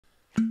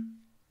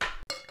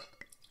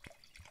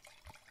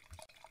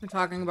We're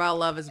talking about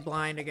Love is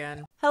Blind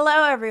again.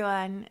 Hello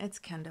everyone, it's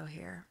Kendo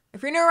here.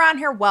 If you're new around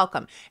here,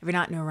 welcome. If you're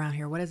not new around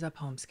here, what is up,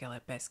 home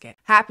skillet biscuit?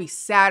 Happy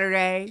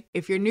Saturday.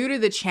 If you're new to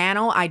the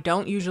channel, I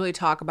don't usually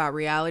talk about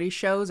reality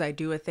shows. I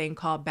do a thing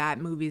called Bad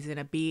Movies in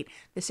a Beat,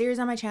 the series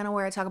on my channel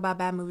where I talk about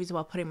bad movies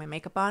while putting my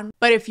makeup on.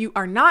 But if you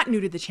are not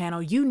new to the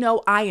channel, you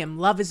know I am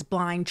Love is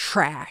Blind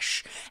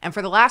trash. And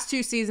for the last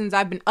 2 seasons,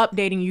 I've been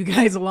updating you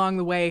guys along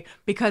the way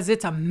because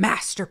it's a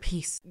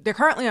masterpiece. They're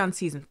currently on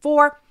season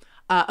 4.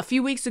 A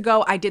few weeks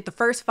ago, I did the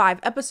first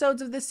 5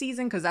 episodes of this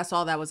season because that's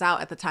all that was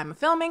out at the time of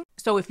filming.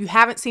 So if you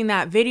haven't seen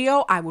that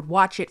video, I would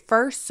watch it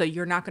first so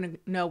you're not going to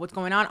know what's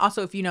going on.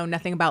 Also, if you know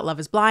nothing about Love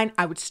is Blind,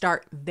 I would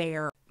start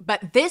there.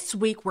 But this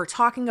week, we're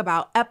talking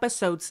about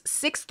episodes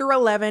 6 through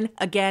 11.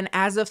 Again,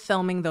 as of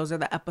filming, those are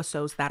the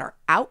episodes that are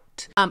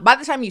out. By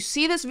the time you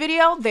see this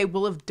video, they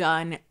will have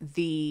done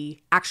the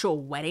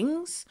actual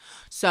weddings.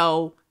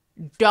 So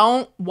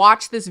don't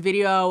watch this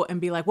video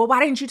and be like, well, why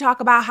didn't you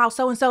talk about how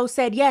so-and-so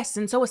said yes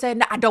and so said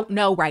no? I don't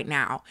know right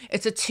now.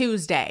 It's a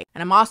Tuesday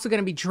and I'm also going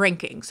to be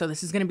drinking. So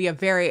this is going to be a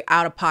very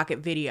out-of-pocket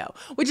video,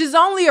 which is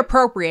only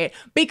appropriate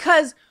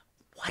because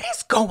what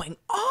is going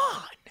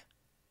on?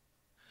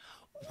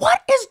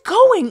 What is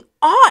going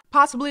on?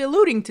 Possibly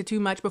alluding to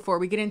too much before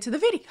we get into the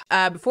video.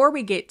 Before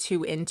we get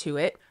too into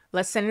it,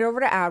 let's send it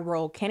over to ad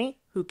roll Kenny,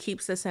 who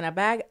keeps this in a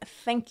bag.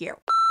 Thank you.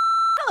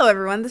 Hello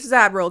everyone, this is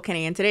Ad Roll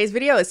Kenny, and today's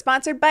video is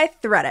sponsored by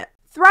ThredUp.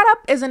 ThredUp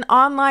is an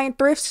online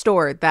thrift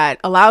store that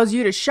allows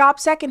you to shop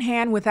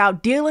secondhand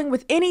without dealing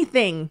with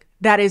anything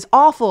that is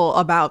awful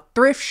about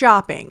thrift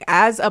shopping.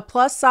 As a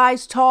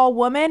plus-size tall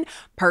woman,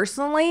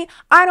 personally,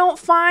 I don't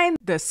find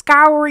the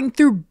scouring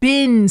through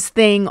bins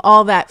thing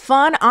all that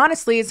fun.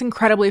 Honestly, it's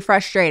incredibly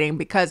frustrating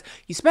because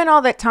you spend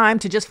all that time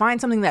to just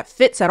find something that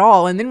fits at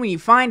all, and then when you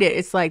find it,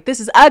 it's like, this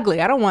is ugly,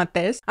 I don't want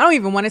this. I don't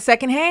even want it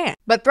secondhand.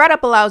 But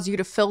ThredUp allows you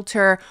to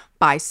filter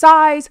by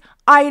size,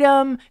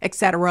 item,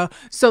 etc.,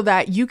 so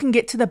that you can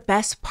get to the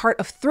best part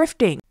of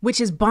thrifting,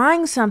 which is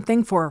buying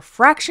something for a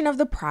fraction of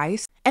the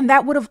price and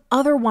that would have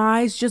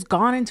otherwise just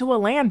gone into a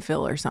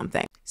landfill or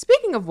something.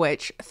 Speaking of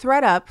which,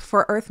 ThredUp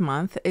for Earth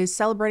Month is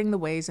celebrating the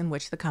ways in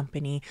which the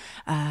company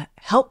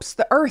helps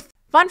the earth.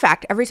 Fun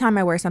fact, every time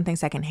I wear something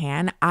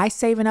secondhand, I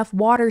save enough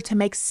water to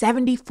make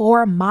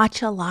 74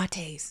 matcha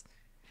lattes.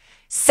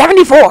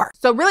 74!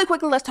 So really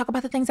quickly, let's talk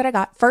about the things that I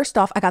got. First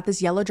off, I got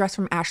this yellow dress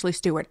from Ashley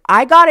Stewart.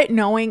 I got it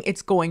knowing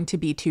it's going to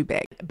be too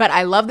big, but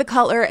I love the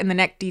color and the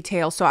neck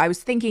detail. So I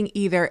was thinking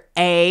either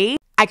A,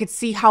 I could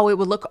see how it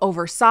would look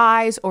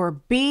oversized, or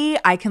B,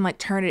 I can like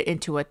turn it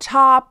into a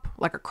top,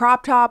 like a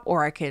crop top,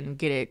 or I can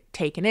get it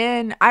taken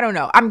in. I don't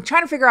know. I'm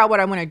trying to figure out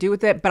what I want to do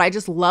with it, but I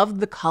just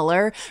love the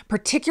color,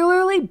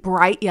 particularly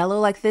bright yellow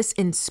like this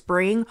in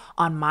spring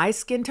on my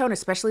skin tone,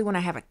 especially when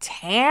I have a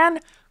tan.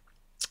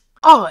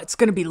 Oh, it's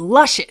going to be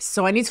luscious.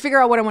 So I need to figure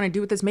out what I want to do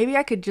with this. Maybe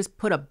I could just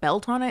put a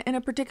belt on it in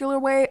a particular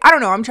way. I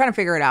don't know. I'm trying to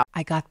figure it out.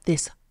 I got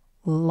this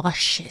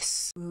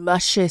luscious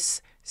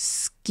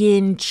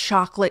skin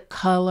chocolate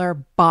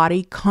color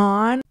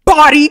bodycon.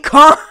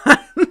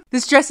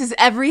 This dress is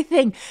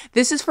everything.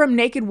 This is from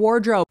Naked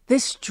Wardrobe.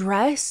 This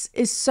dress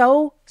is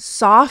so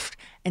soft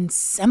and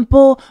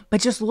simple,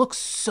 but just looks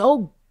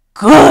so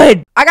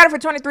good. I got it for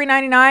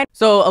 $23.99,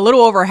 so a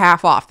little over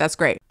half off. That's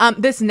great.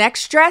 This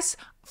next dress,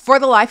 for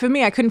the life of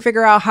me, I couldn't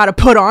figure out how to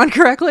put on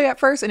correctly at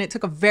first, and it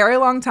took a very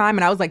long time,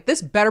 and I was like,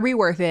 this better be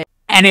worth it.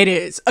 And it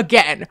is.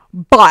 Again,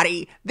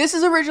 body. This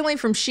is originally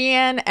from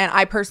Shein, and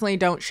I personally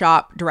don't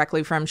shop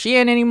directly from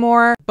Shein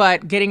anymore,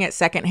 but getting it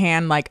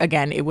secondhand, like,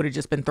 again, it would have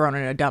just been thrown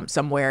in a dump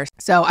somewhere.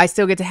 So I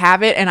still get to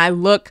have it, and I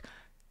look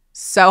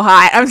so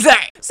hot. I'm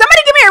sorry.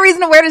 Somebody give me a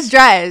reason to wear this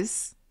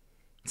dress.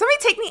 Somebody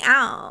take me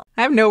out.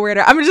 I have nowhere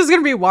to, I'm just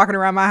gonna be walking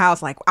around my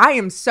house like, I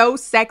am so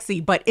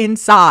sexy, but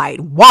inside,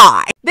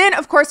 why? Then,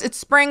 of course, it's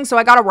spring, so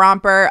I got a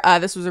romper.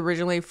 This was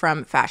originally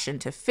from Fashion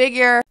to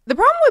Figure. The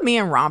problem with me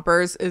and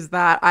rompers is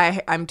that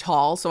I'm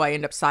tall, so I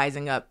end up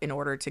sizing up in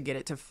order to get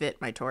it to fit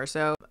my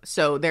torso.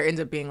 So there ends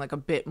up being like a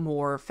bit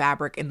more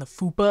fabric in the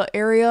fupa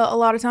area a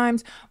lot of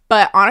times.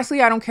 But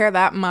honestly, I don't care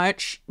that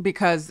much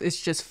because it's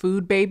just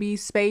food baby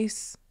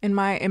space in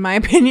my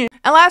opinion.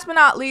 And last but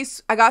not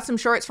least, I got some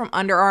shorts from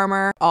Under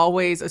Armour.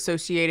 Always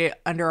associated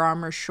Under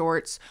Armour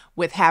shorts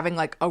with having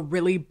like a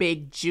really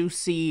big,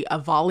 juicy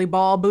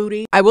volleyball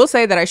booty. I will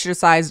say that I should have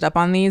sized up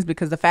on these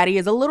because the fatty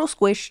is a little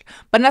squished,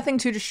 but nothing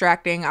too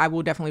distracting. I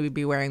will definitely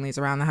be wearing these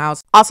around the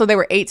house. Also, they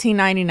were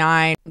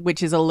 $18.99,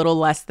 which is a little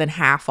less than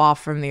half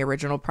off from the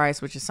original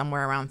price, which is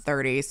somewhere around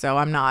 $30. So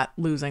I'm not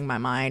losing my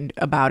mind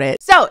about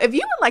it. So if you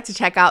would like to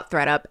check out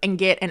ThredUp and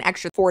get an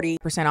extra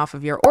 40% off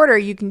of your order,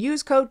 you can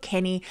use code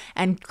Kenny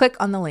and click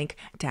on the link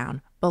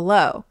down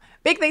below.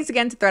 Big thanks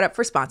again to ThredUp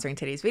for sponsoring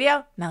today's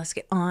video. Now let's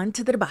get on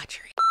to the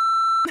debauchery.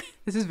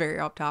 This is very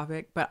off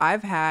topic, but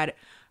I've had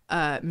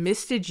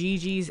Mr.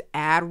 Gigi's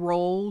ad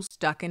rolls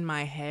stuck in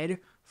my head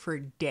for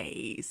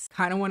days.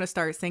 Kind of want to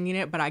start singing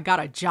it, but I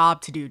got a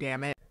job to do,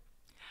 damn it.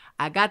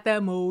 I got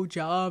that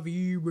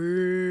Mojave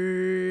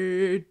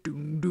red,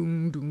 doom,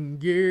 doom, doom,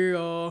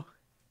 yeah.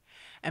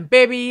 And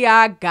baby,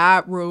 I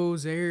got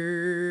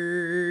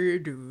roses.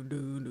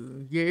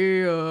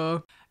 Yeah.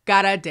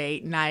 Got a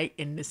date night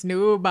in this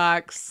new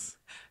box.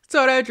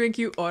 Soda drink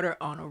you order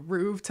on a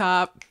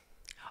rooftop.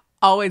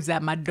 Always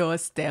at my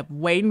doorstep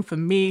waiting for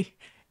me.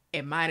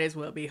 It might as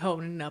well be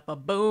holding up a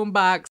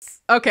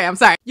boombox. Okay, I'm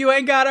sorry. You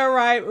ain't gotta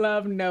write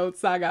love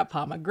notes. I got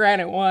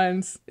pomegranate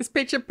ones. It's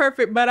picture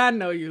perfect, but I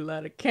know you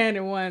love the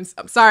candy ones.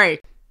 I'm sorry.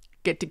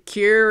 Get to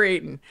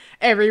curating.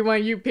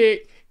 Everyone you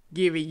pick,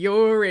 give it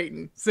your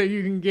rating so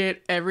you can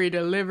get every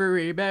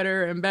delivery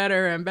better and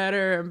better and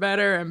better and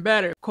better and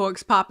better.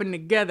 Corks popping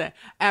together.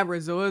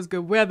 Arizona's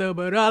good weather,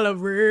 but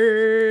olive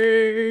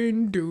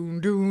rain.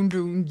 Doom, doom,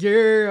 doom,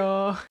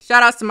 yeah.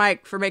 Shout outs to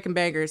Mike for making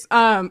bangers.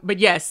 But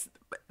yes,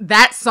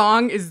 that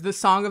song is the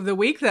song of the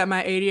week that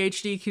my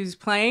ADHD keeps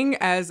playing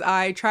as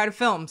I try to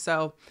film.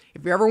 So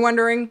if you're ever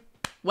wondering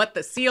what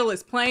the seal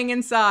is playing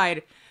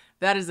inside,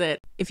 that is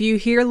it. If you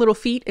hear little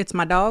feet, it's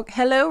my dog.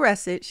 Hello,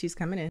 Russet. She's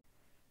coming in.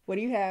 What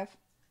do you have?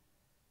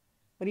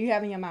 What do you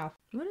have in your mouth?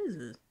 What is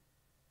this?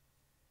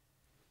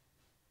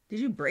 Did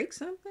you break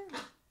something?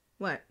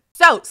 What?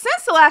 So,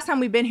 since the last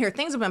time we've been here,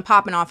 things have been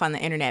popping off on the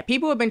internet.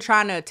 People have been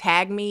trying to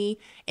tag me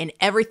in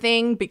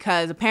everything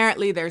because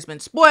apparently there's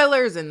been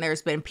spoilers and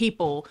there's been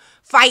people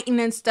fighting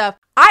and stuff.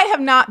 I have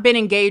not been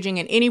engaging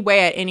in any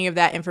way at any of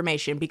that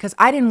information because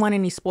I didn't want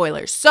any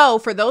spoilers. So,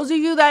 for those of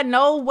you that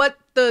know what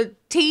the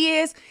tea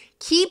is,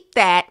 keep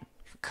that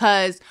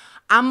because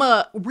I'm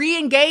going to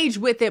re-engage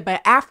with it.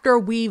 But after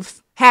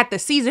we've had the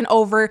season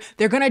over,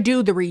 they're going to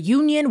do the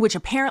reunion, which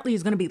apparently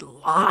is going to be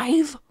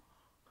live.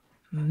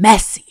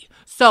 Messy.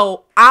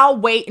 So I'll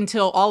wait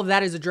until all of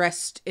that is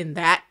addressed in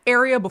that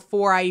area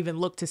before I even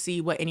look to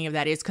see what any of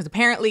that is, because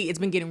apparently it's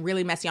been getting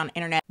really messy on the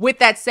internet. With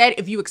that said,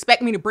 if you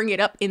expect me to bring it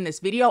up in this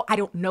video, I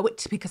don't know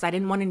it because I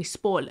didn't want any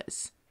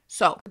spoilers.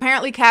 So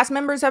apparently cast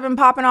members have been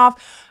popping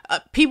off.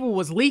 People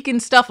was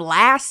leaking stuff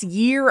last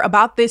year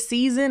about this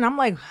season. I'm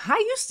like, how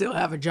you still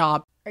have a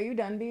job? Are you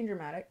done being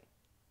dramatic?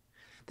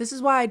 This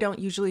is why I don't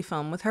usually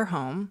film with her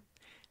home,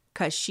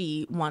 because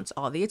she wants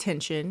all the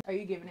attention. Are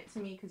you giving it to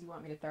me because you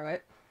want me to throw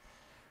it?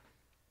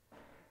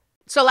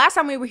 So last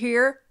time we were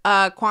here,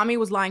 Kwame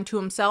was lying to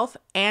himself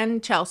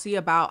and Chelsea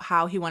about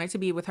how he wanted to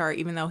be with her,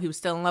 even though he was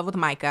still in love with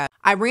Micah.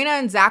 Irina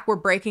and Zach were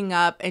breaking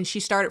up and she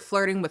started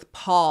flirting with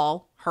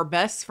Paul, her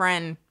best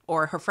friend,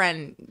 or her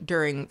friend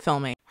during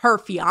filming, her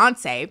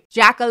fiance.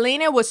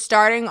 Jacqueline was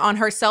starting on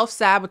her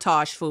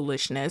self-sabotage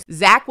foolishness.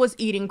 Zach was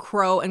eating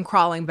crow and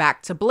crawling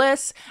back to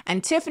bliss.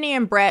 And Tiffany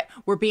and Brett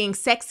were being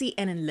sexy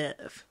and in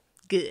love.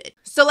 Good.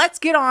 So let's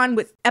get on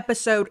with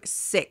episode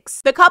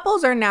 6. The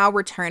couples are now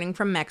returning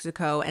from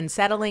Mexico and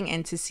settling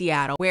into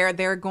Seattle, where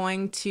they're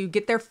going to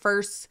get their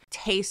first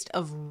taste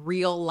of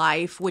real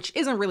life, which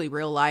isn't really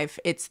real life.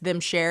 It's them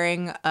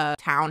sharing a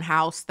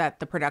townhouse that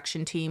the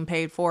production team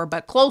paid for,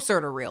 but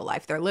closer to real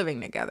life. They're living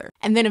together.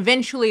 And then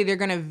eventually they're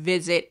going to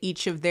visit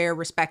each of their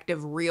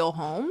respective real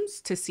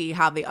homes to see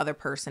how the other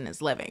person is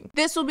living.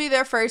 This will be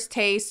their first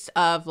taste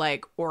of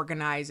like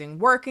organizing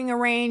working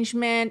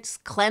arrangements,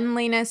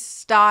 cleanliness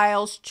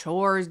styles,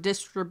 chores,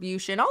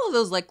 distribution, all of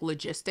those like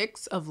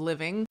logistics of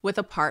living with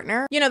a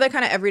partner. You know, that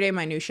kind of everyday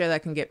minutia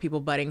that can get people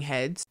butting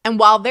heads. And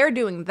while they're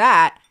doing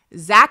that,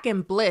 Zach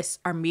and Bliss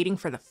are meeting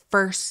for the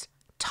first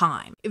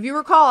time. If you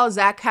recall,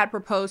 Zach had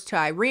proposed to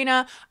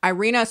Irina.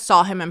 Irina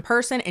saw him in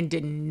person and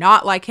did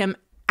not like him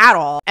at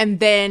all.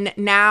 And then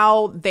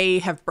now they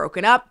have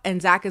broken up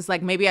and Zach is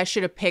like, maybe I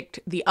should have picked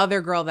the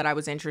other girl that I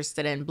was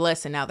interested in,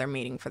 Bliss, and now they're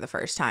meeting for the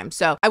first time.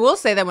 So I will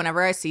say that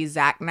whenever I see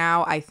Zach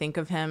now, I think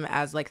of him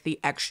as like the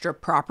extra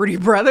property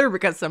brother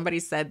because somebody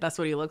said that's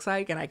what he looks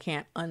like and I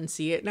can't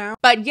unsee it now.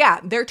 But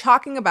yeah, they're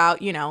talking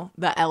about, you know,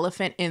 the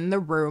elephant in the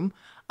room.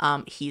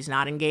 He's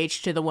not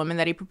engaged to the woman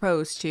that he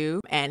proposed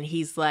to. And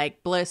he's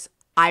like, Bliss,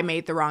 I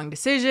made the wrong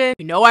decision.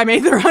 You know I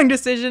made the wrong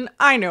decision.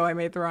 I know I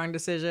made the wrong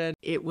decision.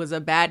 It was a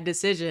bad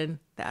decision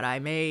that I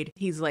made.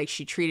 He's like,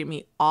 she treated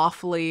me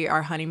awfully.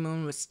 Our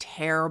honeymoon was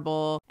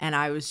terrible. And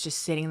I was just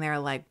sitting there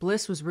like,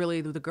 Bliss was really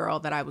the girl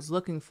that I was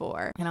looking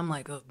for. And I'm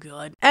like, oh,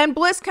 good. And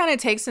Bliss kind of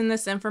takes in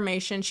this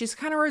information. She's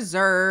kind of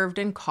reserved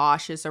and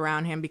cautious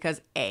around him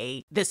because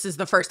A, this is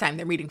the first time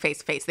they're meeting face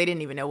to face. They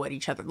didn't even know what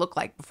each other looked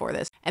like before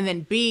this. And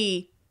then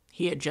B,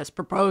 he had just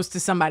proposed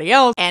to somebody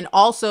else. And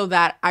also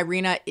that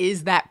Irina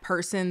is that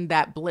person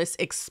that Bliss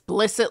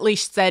explicitly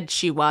said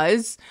she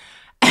was.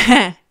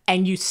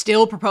 And you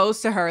still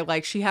propose to her.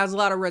 Like, she has a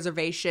lot of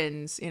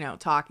reservations, you know,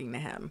 talking to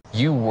him.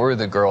 You were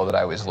the girl that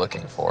I was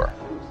looking for.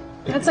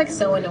 That's like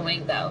so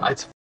annoying though.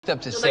 It's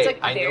up to say.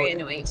 That's like very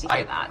annoying to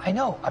hear that. I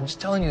know. I'm just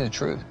telling you the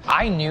truth.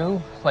 I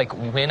knew, like,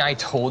 when I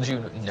told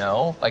you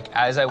no, like,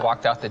 as I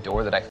walked out the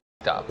door that I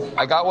up.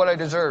 I got what I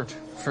deserved,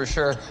 for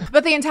sure.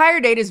 But the entire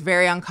date is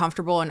very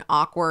uncomfortable and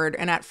awkward.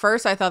 And at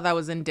first I thought that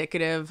was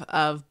indicative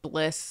of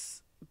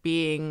Bliss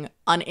being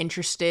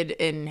uninterested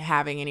in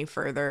having any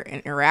further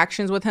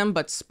interactions with him.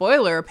 But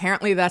spoiler,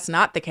 apparently that's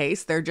not the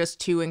case. They're just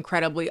two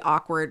incredibly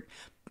awkward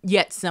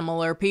yet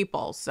similar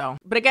people. So,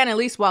 but again, at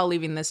least while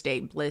leaving this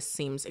date, Bliss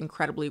seems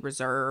incredibly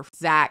reserved.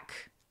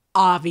 Zach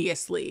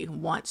obviously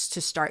wants to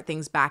start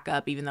things back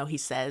up, even though he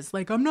says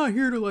like, I'm not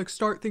here to like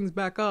start things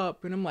back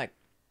up. And I'm like,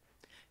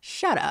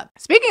 Shut up.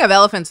 Speaking of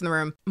elephants in the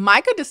room,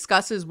 Micah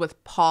discusses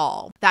with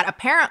Paul that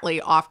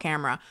apparently off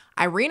camera,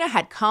 Irina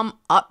had come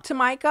up to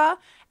Micah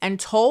and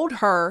told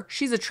her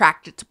she's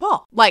attracted to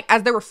Paul, like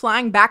as they were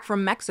flying back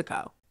from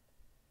Mexico.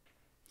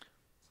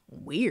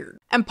 Weird.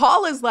 And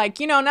Paul is like,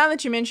 you know, now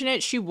that you mention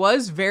it, she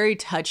was very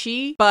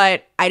touchy,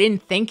 but I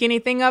didn't think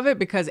anything of it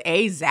because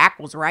Zach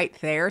was right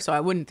there. So I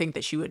wouldn't think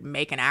that she would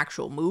make an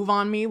actual move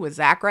on me with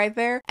Zach right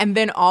there. And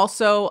then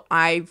also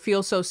I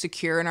feel so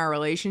secure in our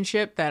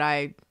relationship that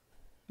I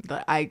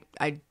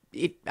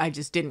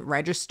just didn't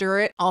register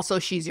it. Also,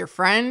 she's your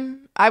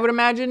friend, I would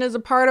imagine, is a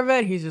part of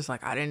it. He's just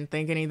like, I didn't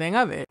think anything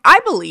of it. I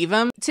believe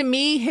him. To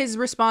me, his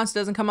response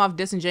doesn't come off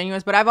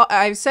disingenuous, but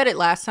I've said it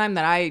last time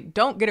that I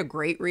don't get a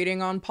great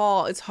reading on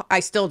Paul.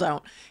 I still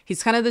don't.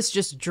 He's kind of this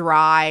just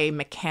dry,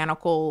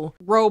 mechanical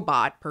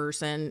robot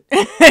person.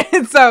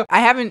 So I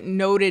haven't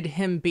noted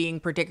him being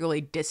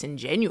particularly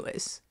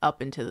disingenuous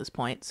up until this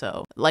point.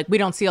 So like, we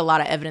don't see a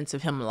lot of evidence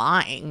of him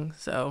lying.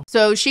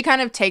 So she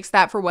kind of takes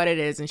that for what it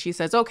is. And she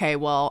says, okay,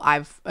 well,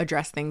 I've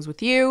addressed things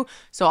with you.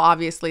 So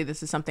obviously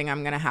this is something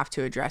I'm going to have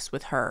to address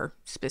with her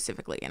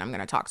specifically. And I'm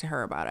going to talk to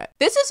her about it.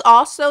 This is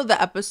also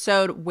the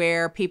episode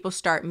where people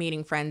start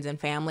meeting friends and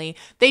family.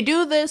 They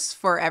do this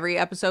for every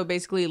episode,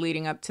 basically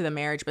leading up to the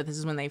marriage, but this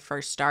is when they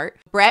first start.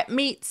 Brett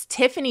meets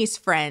Tiffany's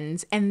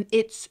friends and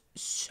it's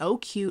so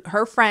cute.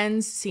 Her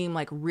friends seem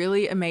like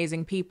really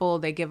amazing people.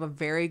 They give a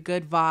very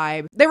good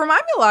vibe. They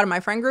remind me a lot of my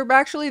friend group,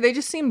 actually. They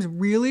just seem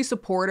really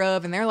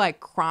supportive and they're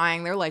like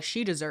crying. They're like,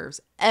 she deserves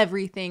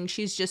everything.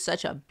 She's just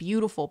such a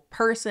beautiful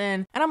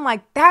person. And I'm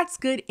like, that's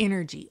good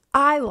energy.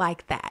 I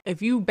like that.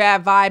 If you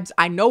bad vibes,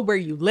 I know where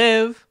you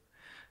live.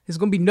 It's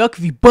gonna be nuck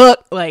if you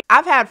buck. Like,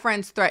 I've had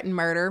friends threaten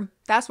murder.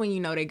 That's when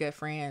you know they're good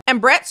friends. And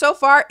Brett so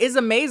far is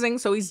amazing.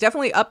 So he's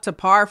definitely up to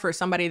par for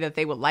somebody that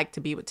they would like to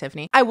be with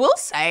Tiffany. I will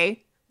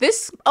say,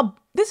 this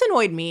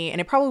annoyed me, and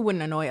it probably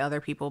wouldn't annoy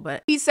other people,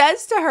 but he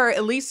says to her,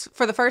 at least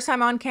for the first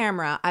time on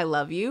camera, I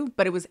love you,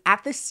 but it was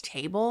at this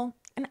table,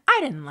 and I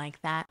didn't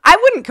like that. I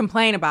wouldn't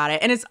complain about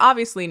it, and it's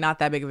obviously not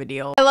that big of a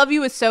deal. I love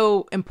you is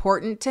so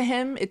important to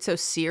him. It's so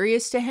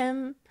serious to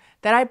him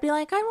that I'd be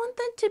like, I want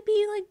that to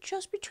be like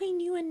just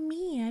between you and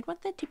me. I'd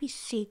want that to be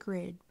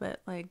sacred,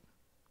 but like,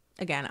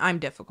 again, I'm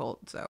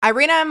difficult, so.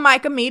 Irina and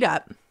Micah meet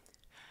up.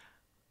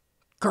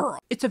 Girl,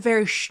 it's a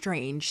very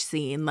strange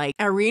scene. Like,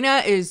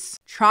 Irina is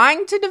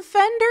trying to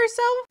defend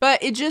herself,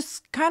 but it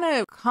just kind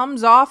of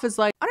comes off as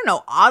like, I don't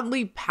know,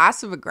 oddly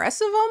passive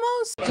aggressive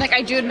almost. Like,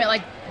 I do admit,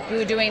 like,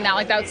 Boo doing that,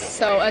 like, that's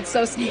so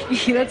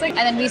sneaky. That's like,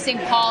 and then me seeing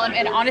Paul,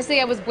 and honestly,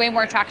 I was way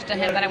more attracted to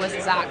him than I was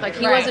to Zach. Like,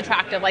 he was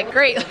attractive, like,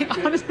 great. Like,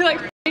 honestly,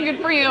 like,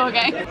 good for you,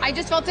 okay? I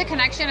just felt a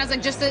connection as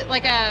like just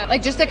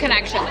a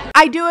connection.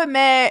 I do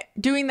admit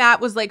doing that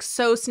was like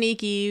so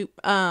sneaky.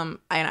 And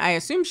I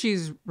assume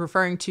she's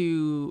referring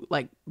to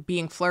like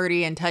being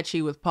flirty and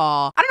touchy with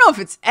Paul. I don't know if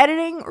it's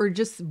editing or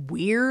just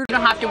weird. You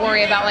don't have to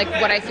worry about like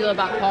what I feel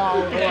about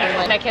Paul. Or,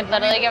 like, I could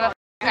literally give a f.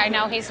 I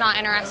know he's not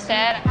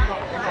interested.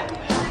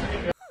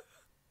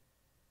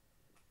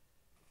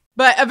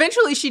 But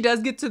eventually she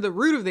does get to the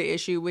root of the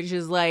issue, which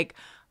is like,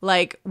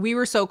 we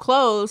were so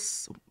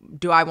close.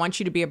 Do I want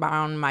you to be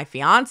around my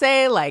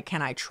fiance? Like,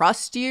 can I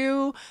trust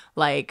you?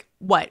 Like,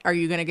 what? Are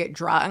you going to get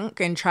drunk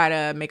and try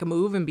to make a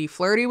move and be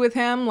flirty with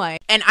him?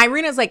 Like, and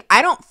Irina's like,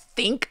 I don't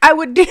think I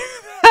would do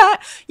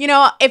that. You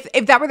know,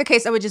 if that were the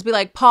case, I would just be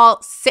like, Paul,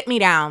 sit me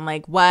down.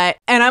 Like, what?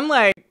 And I'm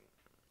like,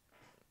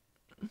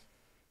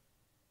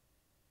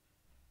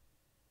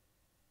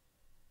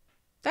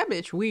 that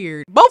bitch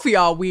weird. Both of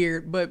y'all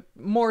weird, but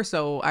more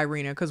so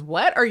Irina, because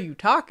what are you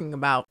talking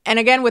about? And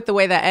again, with the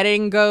way that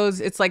editing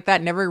goes, it's like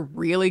that never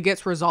really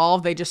gets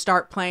resolved. They just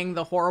start playing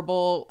the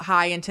horrible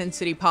high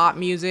intensity pop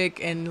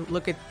music and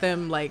look at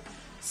them like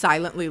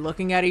silently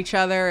looking at each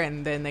other,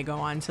 and then they go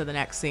on to the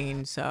next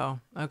scene. So,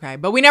 okay.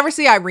 But we never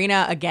see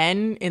Irina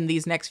again in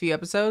these next few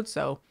episodes,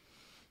 so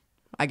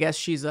I guess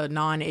she's a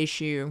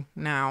non-issue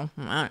now.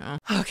 I don't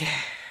know. Okay.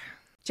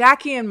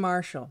 Jackie and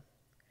Marshall.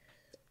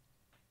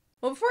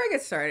 Well, before I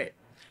get started,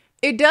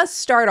 it does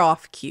start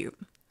off cute.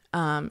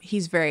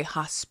 He's very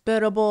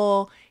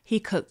hospitable. He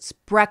cooks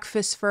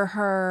breakfast for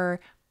her,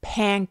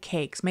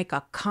 pancakes, make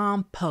a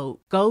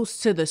compote, goes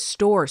to the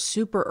store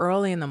super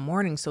early in the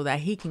morning so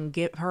that he can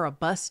get her a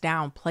bust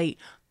down plate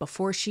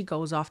before she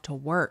goes off to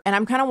work. And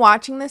I'm kind of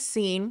watching this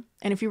scene.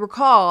 And if you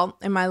recall,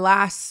 in my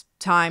last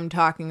time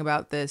talking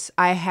about this,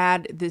 I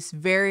had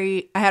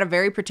a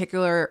very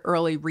particular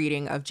early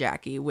reading of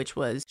Jackie, which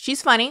was,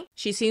 she's funny.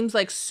 She seems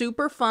like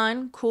super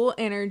fun, cool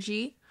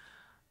energy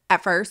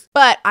at first,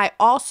 but I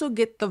also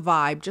get the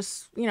vibe,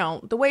 just, you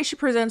know, the way she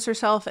presents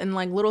herself and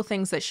like little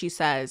things that she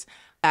says,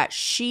 that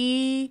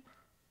she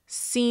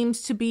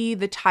seems to be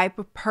the type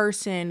of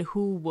person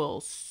who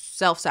will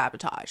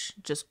self-sabotage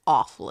just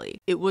awfully.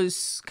 It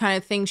was kind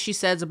of things she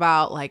says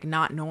about like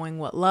not knowing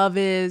what love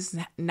is,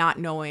 not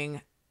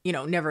knowing, you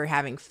know, never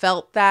having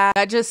felt that.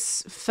 I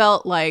just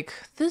felt like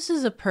this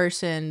is a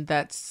person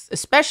that's,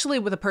 especially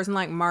with a person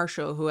like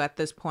Marshall, who at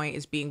this point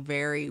is being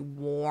very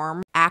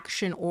warm,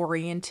 action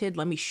oriented.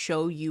 Let me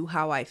show you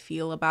how I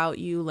feel about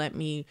you. Let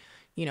me,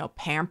 you know,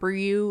 pamper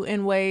you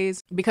in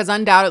ways, because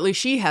undoubtedly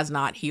she has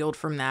not healed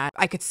from that.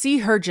 I could see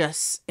her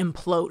just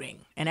imploding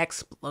and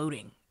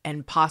exploding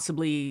and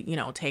possibly, you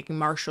know, taking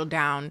Marshall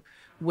down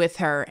with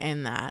her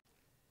in that.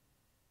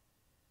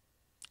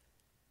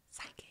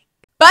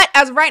 But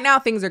as of right now,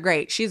 things are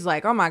great. She's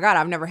like, oh my God,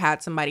 I've never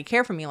had somebody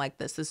care for me like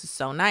this. This is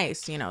so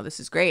nice. You know, this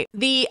is great.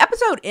 The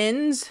episode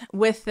ends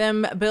with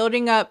them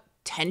building up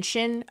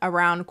tension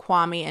around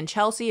Kwame and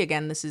Chelsea.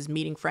 Again, this is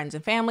meeting friends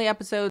and family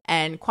episode,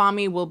 and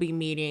Kwame will be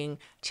meeting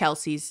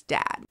Chelsea's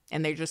dad.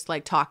 And they're just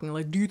like talking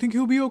like, do you think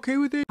he'll be okay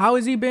with it? How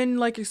has he been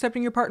like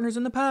accepting your partners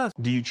in the past?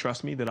 Do you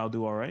trust me that I'll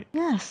do all right?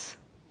 Yes.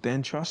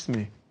 Then trust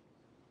me.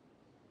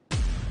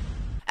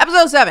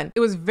 Episode 7.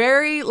 It was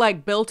very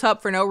like built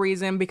up for no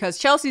reason because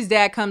Chelsea's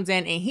dad comes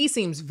in and he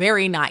seems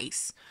very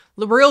nice.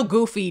 The real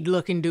goofy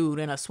looking dude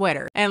in a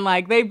sweater. And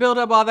like they build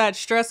up all that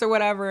stress or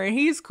whatever and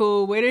he's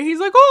cool with it. He's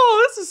like,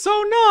 oh, this is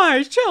so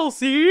nice,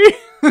 Chelsea.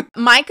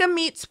 Micah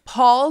meets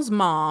Paul's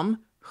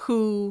mom,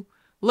 who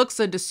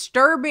looks a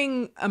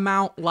disturbing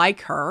amount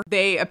like her.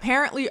 They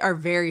apparently are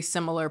very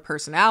similar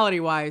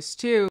personality-wise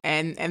too,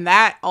 and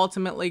that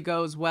ultimately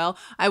goes well.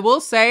 I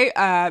will say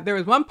there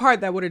was one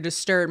part that would have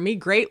disturbed me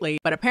greatly,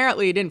 but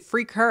apparently it didn't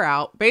freak her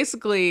out.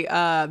 Basically,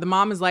 the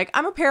mom is like,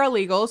 I'm a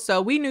paralegal,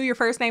 so we knew your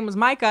first name was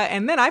Micah,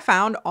 and then I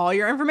found all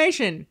your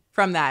information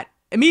from that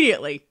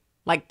immediately,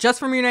 like just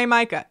from your name,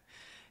 Micah.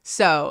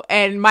 So,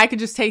 and Micah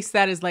just takes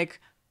that as like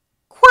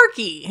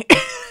quirky.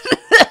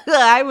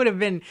 I would have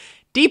been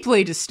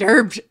deeply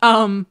disturbed,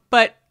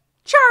 but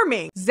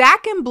charming.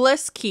 Zach and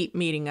Bliss keep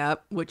meeting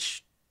up,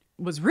 which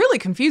was really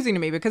confusing to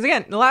me because,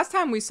 again, the last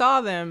time we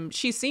saw them,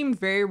 she seemed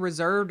very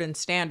reserved and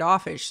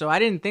standoffish, so I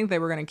didn't think they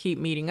were going to keep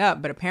meeting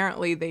up, but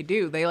apparently they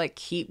do. They, like,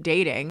 keep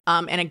dating.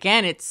 And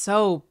again, it's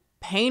so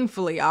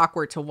painfully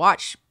awkward to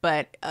watch,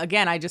 but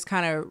again, I just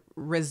kind of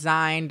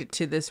resigned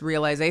to this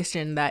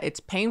realization that it's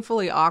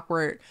painfully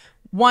awkward.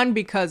 One,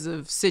 because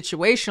of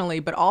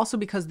situationally, but also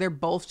because they're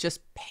both just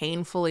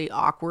painfully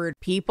awkward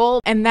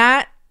people. And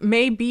that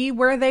may be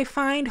where they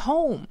find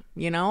home,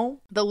 you know?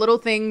 The little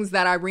things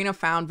that Irina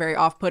found very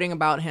off-putting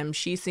about him,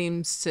 she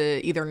seems to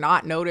either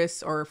not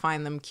notice or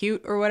find them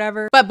cute or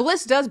whatever. But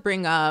Bliss does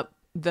bring up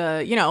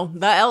the, you know,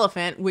 the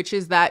elephant, which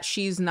is that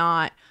she's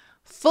not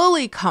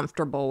fully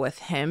comfortable with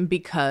him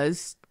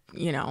because,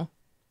 you know,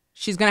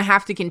 she's going to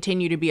have to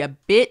continue to be a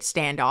bit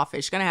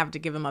standoffish, going to have to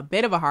give him a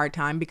bit of a hard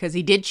time because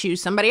he did choose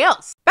somebody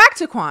else. Back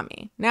to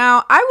Kwame.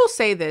 Now, I will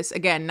say this,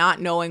 again, not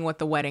knowing what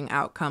the wedding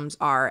outcomes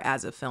are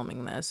as of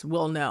filming this.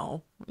 We'll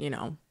know, you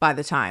know, by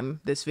the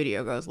time this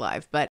video goes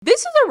live. But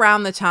this is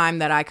around the time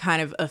that I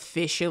kind of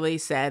officially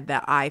said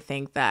that I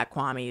think that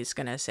Kwame is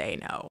going to say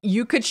no.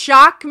 You could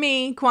shock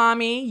me,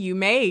 Kwame. You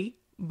may,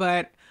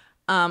 but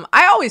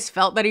I always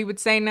felt that he would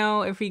say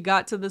no if he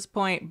got to this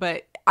point,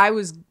 but I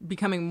was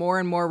becoming more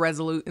and more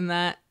resolute in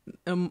that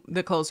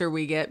the closer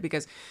we get,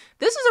 because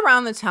this is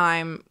around the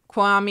time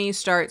Kwame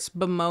starts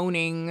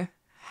bemoaning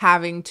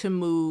having to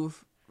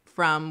move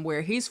from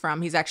where he's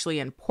from. He's actually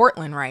in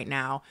Portland right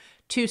now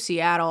to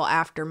Seattle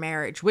after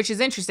marriage, which is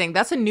interesting.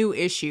 That's a new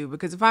issue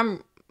because if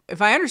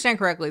I understand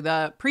correctly,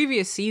 the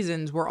previous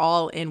seasons were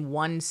all in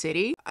one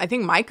city. I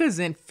think Micah's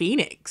in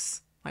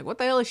Phoenix. Like, what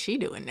the hell is she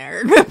doing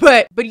there?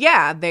 but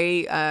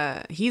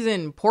yeah, he's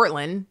in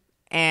Portland.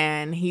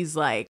 And he's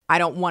like, I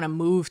don't want to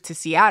move to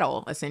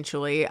Seattle,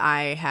 essentially.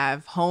 I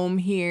have home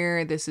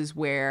here. This is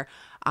where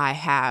I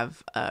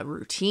have a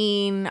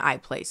routine. I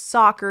play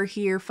soccer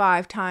here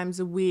 5 times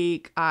a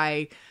week.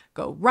 I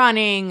go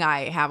running.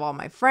 I have all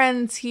my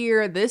friends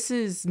here. This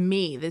is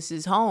me. This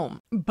is home.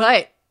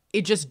 But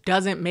it just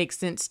doesn't make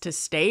sense to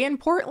stay in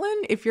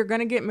Portland if you're going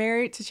to get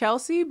married to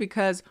Chelsea,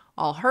 because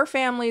all her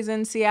family's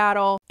in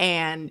Seattle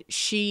and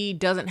she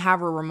doesn't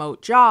have a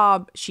remote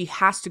job. She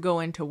has to go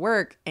into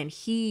work, and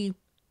he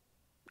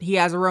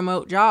has a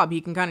remote job.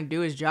 He can kind of do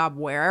his job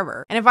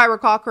wherever. And if I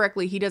recall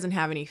correctly, he doesn't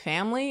have any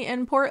family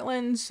in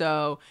Portland.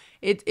 So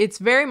it's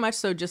very much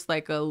so just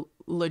like a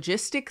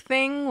logistic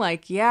thing.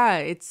 Like, yeah,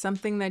 it's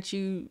something that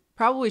you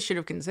probably should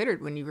have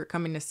considered when you were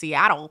coming to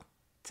Seattle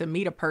to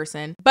meet a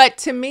person. But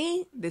to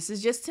me, this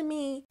is just to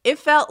me, it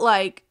felt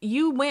like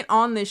you went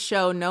on this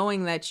show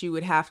knowing that you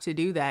would have to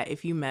do that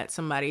if you met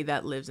somebody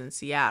that lives in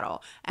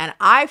Seattle. And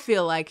I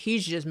feel like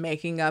he's just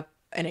making up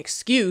an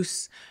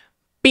excuse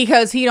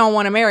because he don't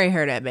want to marry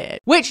her that bad.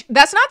 Which,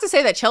 that's not to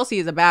say that Chelsea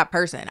is a bad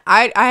person.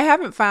 I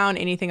haven't found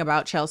anything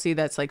about Chelsea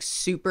that's like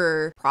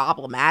super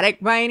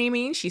problematic by any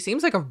means. She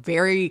seems like a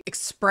very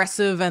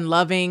expressive and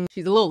loving.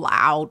 She's a little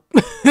loud,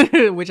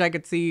 which I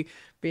could see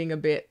being a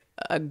bit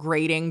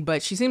grating,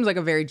 but she seems like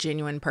a very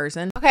genuine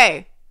person.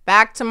 Okay,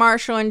 back to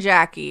Marshall and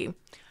Jackie.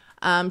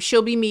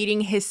 She'll be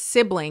meeting his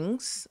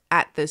siblings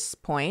at this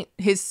point,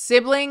 his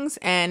siblings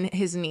and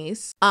his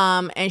niece.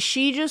 And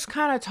she just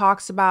kind of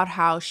talks about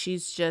how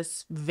she's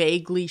just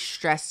vaguely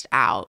stressed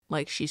out.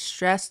 Like, she's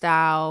stressed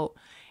out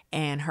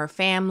and her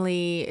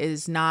family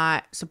is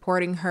not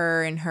supporting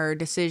her in her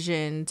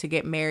decision to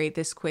get married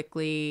this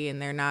quickly,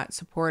 and they're not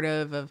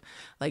supportive of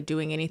like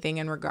doing anything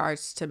in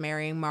regards to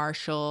marrying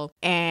Marshall.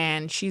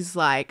 And she's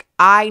like,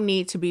 I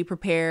need to be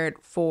prepared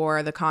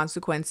for the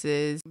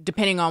consequences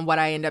depending on what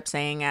I end up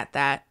saying at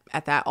that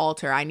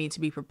altar. I need to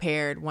be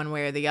prepared one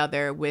way or the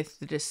other with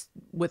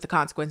the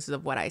consequences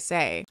of what I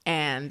say.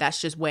 And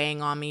that's just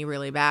weighing on me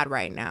really bad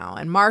right now.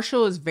 And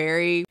Marshall is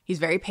he's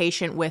very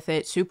patient with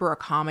it, super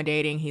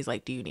accommodating. He's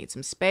like, do you need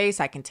some space?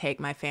 I can take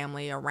my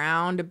family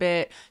around a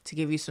bit to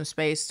give you some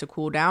space to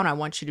cool down. I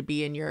want you to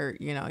be in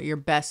your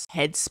best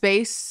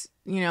headspace.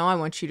 I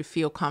want you to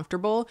feel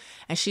comfortable.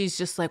 And she's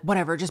just like,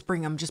 whatever, just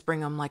bring him.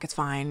 Like, it's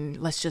fine.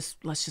 Let's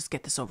just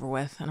get this over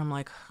with. And I'm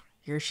like,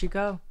 here she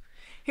go.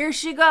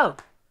 She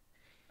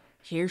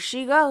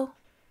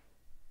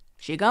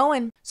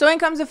going. So in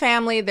comes the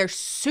family. They're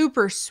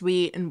super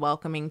sweet and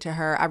welcoming to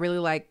her. I really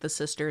like the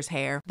sisters'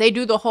 hair. They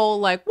do the whole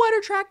like, what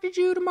attracted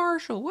you to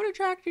Marshall? What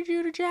attracted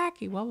you to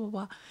Jackie? Blah, blah,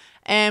 blah.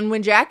 And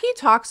when Jackie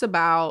talks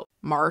about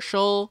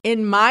Marshall,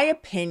 in my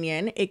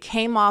opinion, it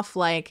came off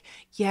like,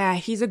 yeah,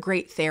 he's a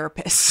great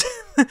therapist.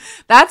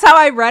 That's how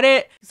I read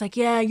it. It's like,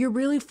 yeah, you're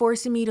really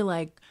forcing me to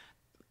like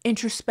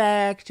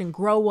introspect and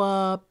grow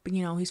up.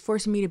 He's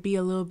forcing me to be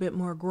a little bit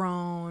more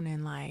grown,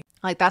 and like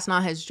that's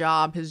not his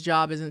job. His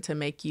job isn't to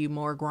make you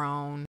more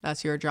grown.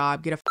 That's your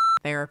job. Get a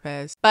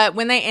therapist. But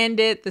when they end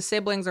it, the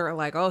siblings are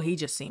like, oh, he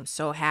just seems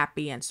so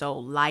happy and so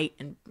light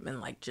and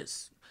like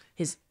just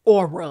his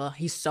aura.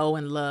 He's so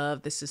in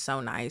love. This is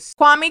so nice.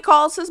 Kwame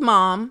calls his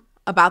mom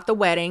about the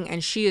wedding,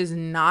 and she is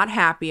not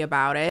happy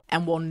about it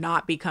and will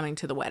not be coming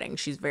to the wedding.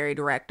 She's very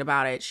direct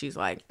about it. She's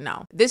like,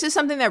 no. This is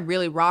something that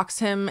really rocks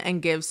him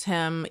and gives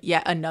him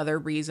yet another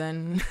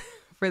reason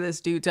for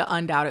this dude to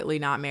undoubtedly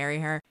not marry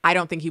her. I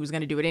don't think he was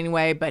going to do it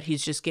anyway, but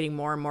he's just getting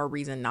more and more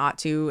reason not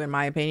to, in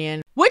my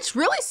opinion, which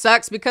really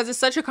sucks because it's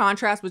such a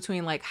contrast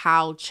between like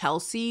how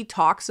Chelsea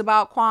talks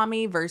about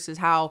Kwame versus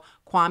how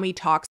Kwame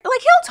talks. Like,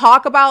 he'll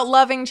talk about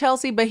loving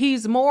Chelsea, but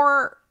he's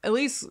more, at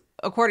least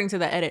according to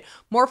the edit,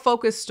 more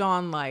focused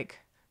on like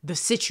the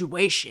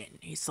situation.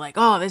 He's like,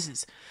 oh,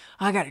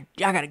 I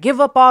gotta give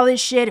up all this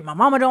shit, and my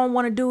mama don't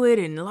want to do it,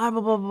 and blah,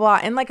 blah, blah, blah.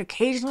 And like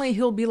occasionally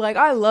he'll be like,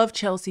 I love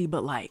Chelsea,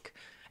 but like,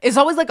 it's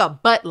always like a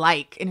but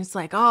like, and it's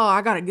like, oh,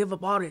 I gotta give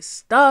up all this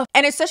stuff.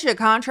 And it's such a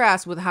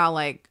contrast with how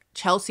like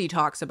Chelsea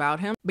talks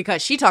about him,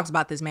 because she talks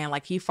about this man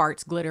like he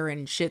farts glitter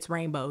and shits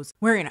rainbows.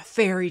 We're in a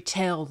fairy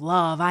tale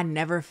love. I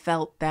never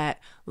felt that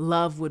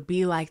love would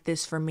be like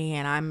this for me,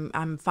 and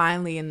I'm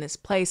finally in this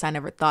place. I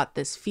never thought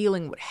this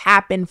feeling would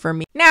happen for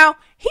me. Now,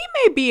 he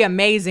may be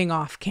amazing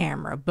off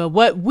camera, but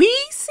what we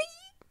see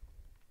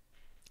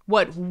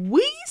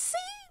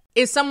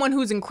is someone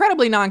who's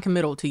incredibly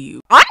non-committal to you.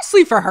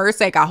 Honestly, for her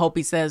sake, I hope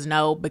he says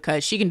no,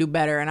 because she can do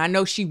better. And I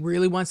know she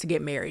really wants to get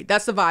married.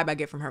 That's the vibe I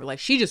get from her. Like,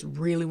 she just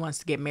really wants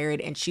to get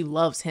married and she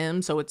loves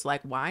him. So it's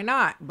like, why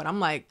not? But I'm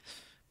like,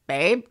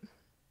 babe,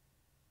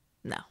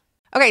 no.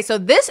 Okay, so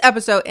this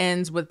episode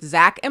ends with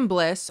Zach and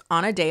Bliss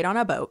on a date on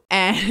a boat,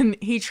 and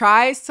he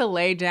tries to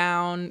lay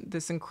down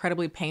this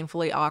incredibly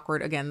painfully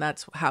awkward, again,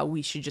 that's how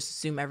we should just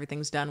assume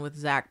everything's done with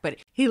Zach, but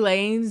he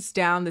lays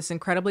down this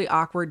incredibly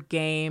awkward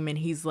game, and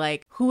he's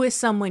like, who is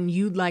someone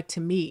you'd like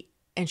to meet?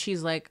 And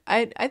she's like,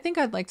 I think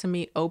I'd like to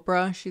meet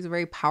Oprah. She's a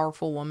very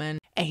powerful woman.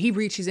 And he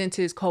reaches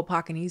into his coat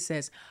pocket and he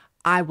says,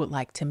 I would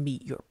like to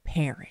meet your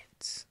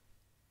parents.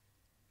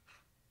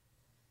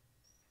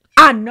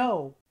 I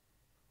know.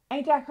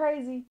 Ain't that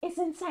crazy? It's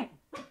insane.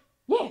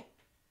 Yeah.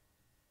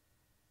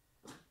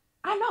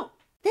 I know.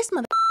 This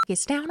mother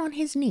gets down on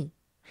his knee.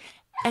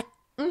 And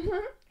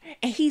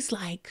he's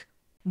like,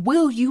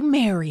 will you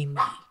marry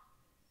me?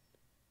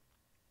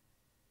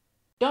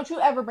 Don't you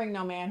ever bring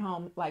no man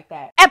home like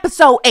that.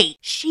 Episode 8.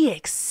 She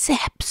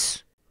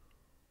accepts.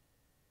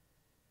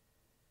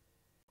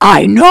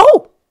 I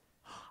know.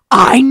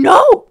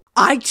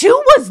 I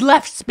too was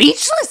left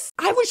speechless.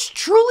 I was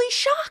truly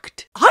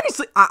shocked.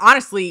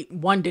 Honestly,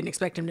 one, didn't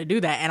expect him to do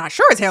that, and I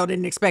sure as hell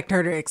didn't expect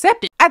her to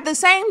accept it. At the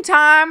same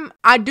time,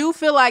 I do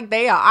feel like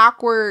they are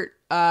awkward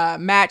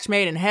match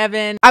made in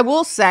heaven. I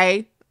will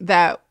say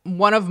that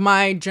one of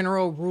my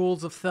general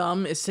rules of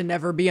thumb is to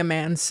never be a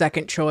man's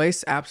second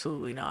choice.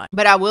 Absolutely not.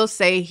 But I will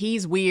say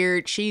he's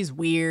weird, she's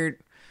weird.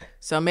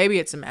 So maybe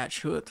it's a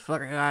match. What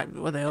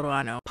the hell do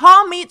I know?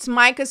 Paul meets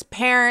Micah's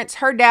parents.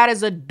 Her dad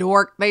is a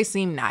dork. They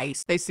seem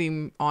nice. They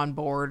seem on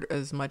board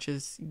as much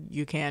as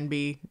you can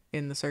be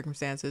in the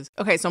circumstances.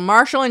 Okay, so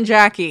Marshall and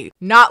Jackie,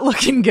 not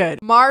looking good.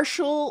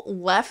 Marshall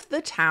left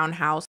the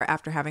townhouse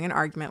after having an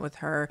argument with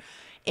her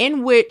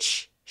in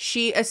which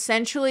she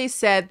essentially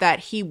said that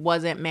he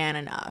wasn't man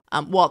enough.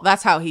 Well,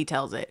 that's how he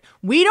tells it.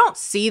 We don't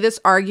see this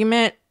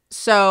argument.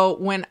 So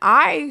when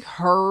I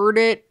heard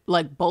it,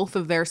 like both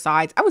of their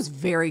sides, I was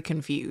very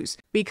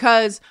confused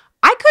because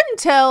I couldn't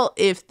tell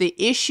if the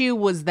issue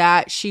was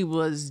that she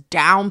was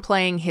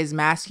downplaying his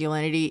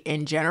masculinity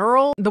in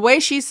general. The way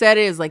she said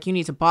it is like, you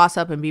need to boss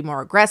up and be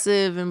more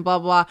aggressive and blah,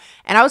 blah.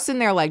 And I was sitting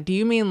there like, do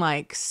you mean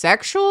like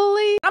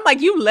sexually? I'm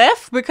like, you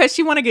left because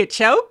she want to get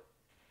choked?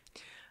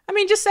 I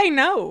mean, just say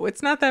no.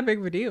 It's not that big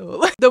of a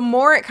deal. The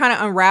more it kind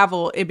of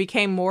unraveled, it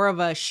became more of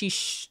a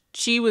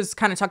she was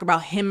kind of talking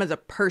about him as a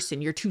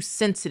person. You're too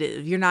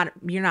sensitive. You're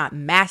not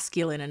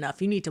masculine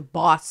enough. You need to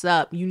boss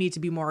up. You need to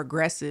be more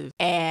aggressive.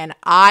 And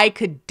I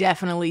could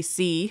definitely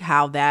see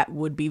how that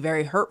would be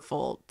very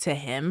hurtful to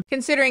him,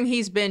 considering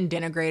he's been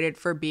denigrated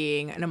for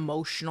being an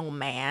emotional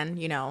man.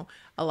 You know,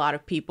 a lot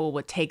of people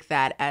would take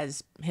that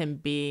as him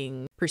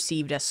being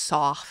perceived as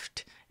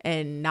soft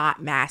and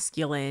not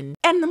masculine.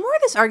 And the more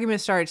this argument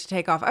started to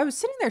take off, I was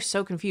sitting there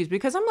so confused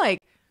because I'm like,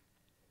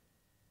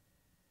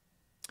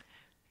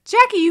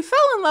 Jackie, you fell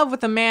in love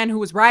with a man who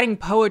was writing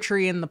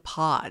poetry in the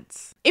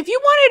pods. If you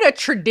wanted a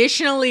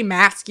traditionally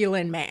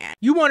masculine man,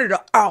 you wanted an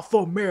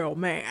alpha male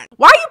man,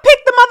 why you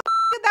pick the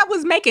motherfucker that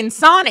was making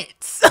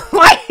sonnets?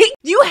 Like,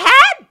 you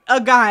had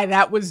a guy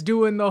that was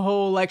doing the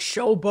whole like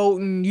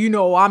showboating, you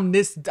know, I'm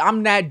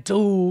that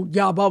dude,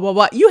 yeah, blah, blah,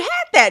 blah. You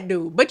had that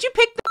dude, but you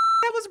picked the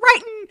that was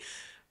writing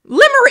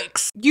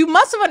limericks. You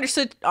must have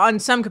understood on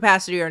some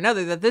capacity or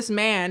another that this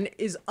man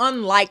is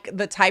unlike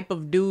the type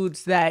of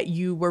dudes that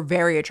you were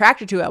very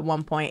attracted to at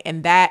one point,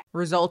 and that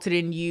resulted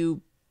in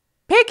you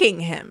picking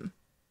him.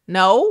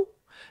 No?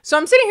 So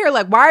I'm sitting here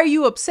like, why are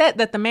you upset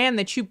that the man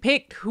that you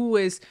picked, who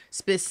is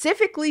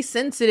specifically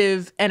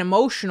sensitive and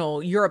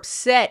emotional, you're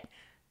upset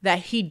that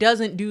he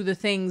doesn't do the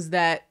things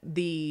that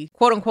the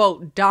quote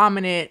unquote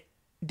dominant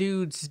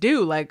dudes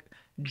do? Like,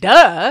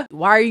 duh.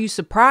 Why are you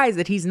surprised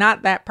that he's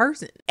not that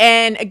person?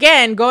 And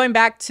again, going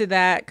back to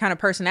that kind of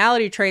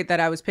personality trait that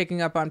I was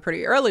picking up on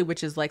pretty early,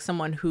 which is like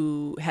someone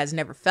who has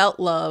never felt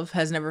love,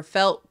 has never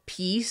felt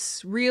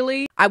peace,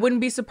 really. I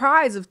wouldn't be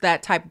surprised if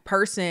that type of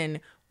person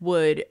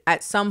would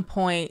at some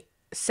point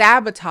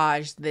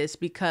sabotage this,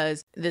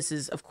 because this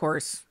is, of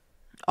course,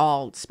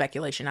 all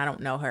speculation. I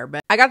don't know her,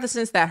 but I got the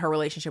sense that her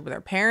relationship with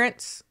her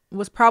parents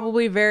was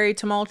probably very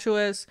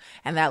tumultuous,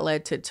 and that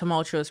led to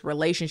tumultuous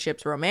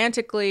relationships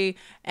romantically.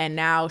 And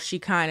now she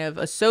kind of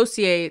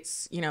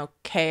associates, you know,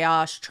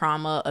 chaos,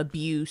 trauma,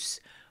 abuse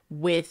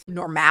with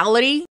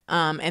normality,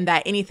 and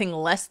that anything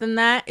less than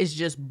that is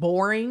just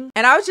boring.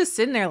 And I was just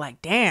sitting there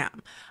like,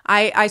 damn,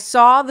 I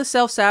saw the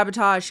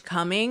self-sabotage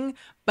coming,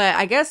 but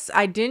I guess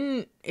I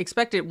didn't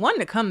expect it, one,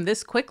 to come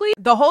this quickly.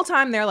 The whole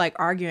time they're like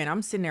arguing,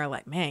 I'm sitting there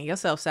like, man, your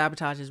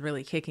self-sabotage is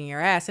really kicking your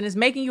ass, and it's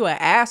making you an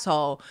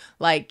asshole.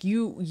 Like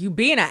you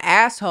being an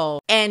asshole.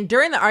 And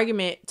during the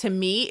argument, to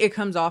me, it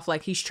comes off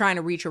like he's trying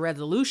to reach a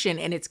resolution,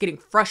 and it's getting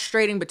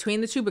frustrating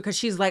between the two, because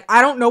she's like,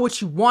 I don't know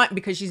what you want,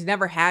 because she's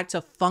never had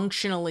to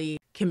functionally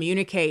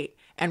communicate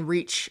and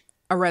reach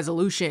a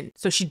resolution.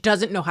 So she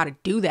doesn't know how to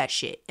do that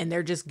shit. And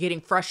they're just getting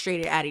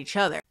frustrated at each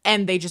other.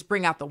 And they just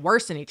bring out the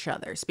worst in each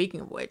other. Speaking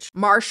of which,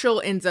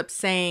 Marshall ends up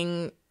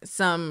saying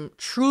some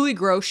truly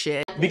gross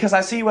shit. Because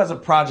I see you as a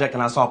project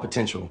and I saw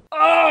potential.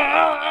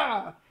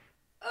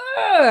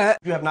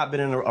 You have not been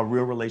in a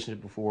real relationship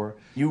before.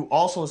 You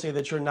also say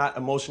that you're not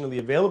emotionally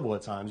available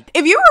at times.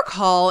 If you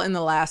recall, in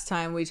the last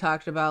time we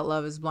talked about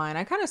Love is Blind,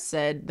 I kind of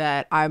said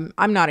that I'm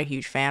not a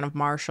huge fan of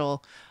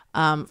Marshall.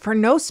 For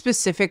no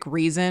specific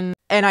reason.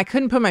 And I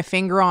couldn't put my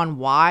finger on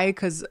why,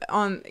 because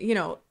you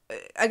know,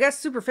 I guess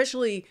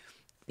superficially,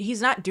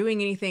 he's not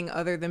doing anything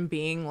other than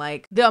being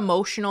like the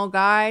emotional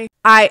guy.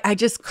 I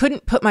just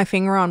couldn't put my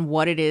finger on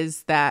what it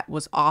is that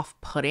was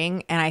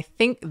off-putting. And I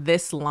think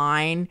this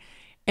line,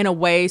 in a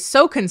way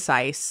so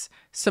concise,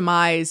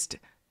 surmised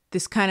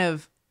this kind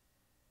of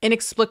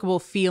inexplicable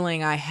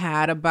feeling I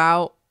had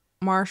about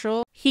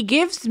Marshall. He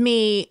gives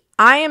me,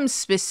 I am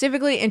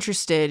specifically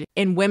interested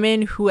in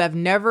women who have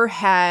never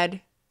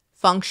had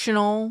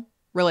functional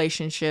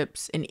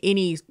relationships in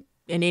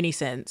any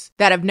sense,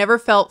 that have never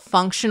felt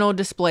functional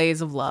displays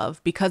of love,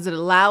 because it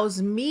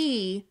allows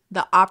me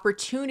the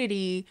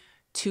opportunity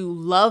to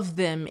love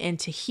them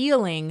into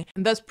healing,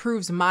 and thus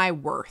proves my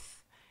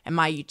worth and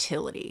my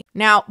utility.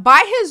 Now,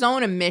 by his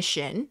own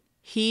admission,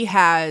 he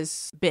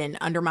has been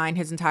undermined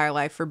his entire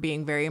life for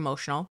being very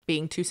emotional,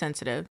 being too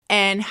sensitive.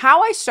 And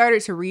how I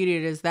started to read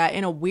it is that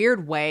in a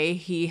weird way,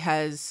 he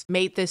has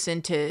made this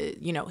into,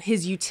 you know,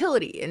 his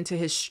utility, into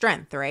his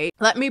strength, right?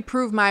 Let me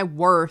prove my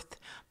worth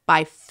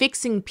by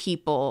fixing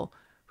people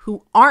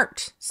who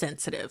aren't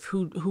sensitive,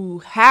 who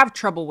have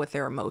trouble with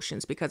their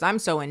emotions, because I'm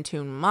so in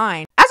tune with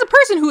mine. As a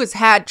person who has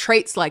had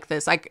traits like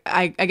this, I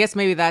guess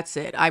maybe that's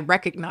it. I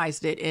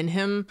recognized it in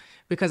him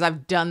because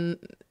I've done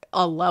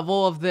a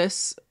level of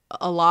this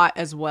a lot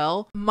as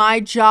well. My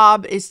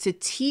job is to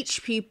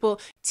teach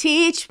people,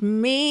 teach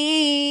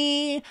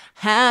me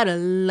how to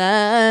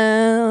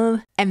love.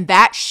 And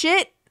that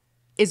shit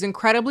is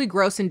incredibly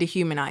gross and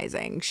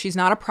dehumanizing. She's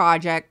not a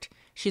project.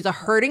 She's a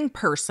hurting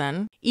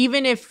person.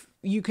 Even if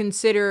you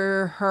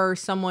consider her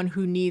someone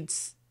who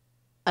needs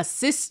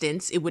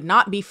assistance, it would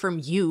not be from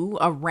you,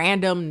 a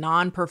random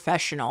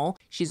non-professional.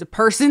 She's a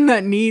person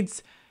that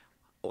needs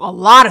a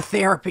lot of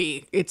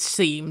therapy. It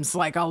seems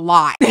like a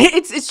lot.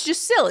 It's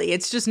just silly.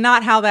 It's just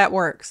not how that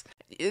works.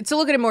 to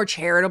look at it more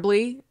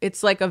charitably.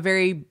 It's like a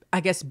very, I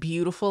guess,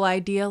 beautiful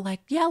idea.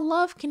 Like, yeah,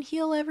 love can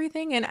heal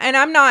everything. And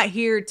I'm not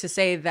here to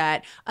say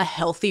that a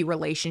healthy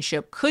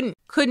relationship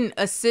couldn't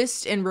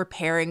assist in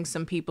repairing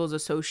some people's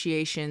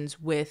associations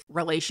with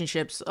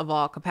relationships of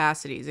all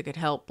capacities. It could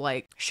help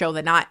like show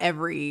that not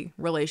every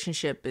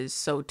relationship is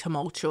so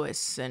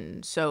tumultuous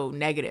and so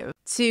negative.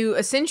 To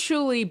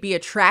essentially be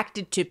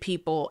attracted to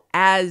people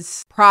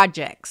as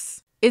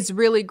projects is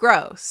really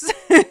gross.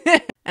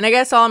 And I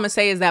guess all I'm gonna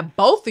say is that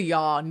both of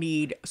y'all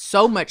need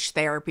so much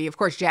therapy. Of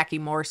course, Jackie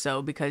more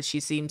so because she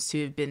seems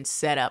to have been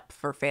set up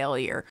for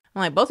failure.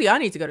 I'm like, both of y'all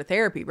need to go to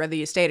therapy, whether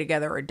you stay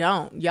together or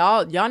don't.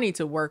 Y'all need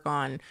to work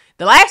on,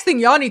 the last thing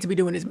y'all need to be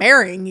doing is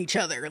marrying each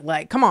other.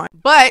 Like, come on.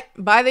 But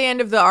by the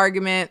end of the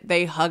argument,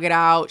 they hug it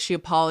out. She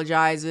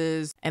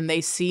apologizes and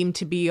they seem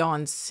to be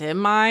on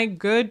semi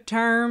good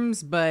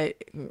terms,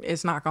 but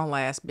it's not gonna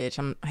last,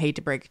 bitch. I hate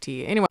to break it to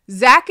you. Anyway,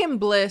 Zach and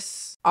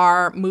Bliss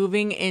are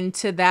moving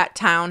into that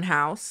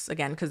townhouse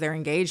again because they're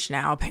engaged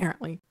now,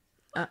 apparently.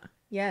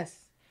 Yes.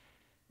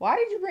 Why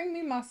did you bring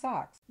me my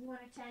socks? You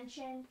want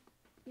attention?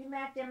 You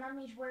mad that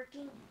mommy's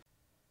working?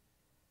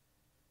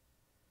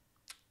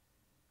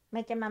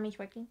 Mad that mommy's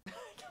working?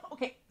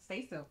 Okay,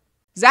 stay still.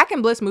 Zach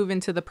and Bliss move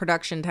into the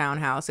production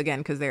townhouse again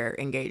because they're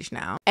engaged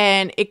now.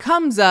 And it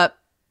comes up,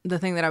 the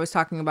thing that I was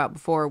talking about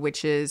before,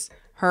 which is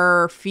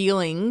her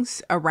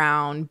feelings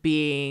around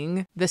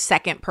being the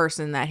second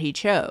person that he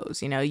chose.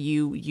 You know,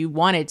 you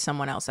wanted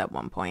someone else at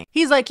one point.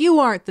 He's like, you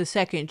aren't the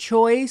second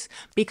choice,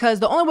 because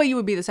the only way you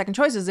would be the second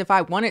choice is if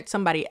I wanted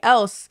somebody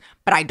else,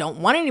 but I don't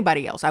want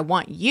anybody else. I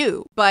want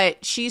you.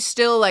 But she's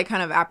still like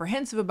kind of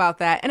apprehensive about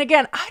that. And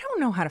again, I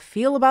don't know how to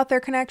feel about their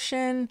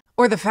connection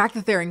or the fact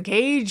that they're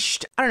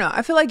engaged. I don't know.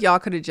 I feel like y'all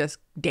could have just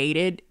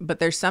dated, but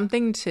there's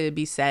something to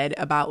be said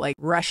about like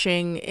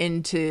rushing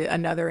into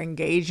another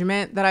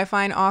engagement that I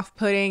find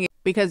off-putting,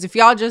 because if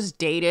y'all just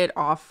dated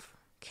off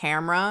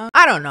camera,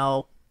 I don't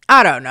know.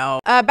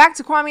 Back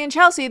to Kwame and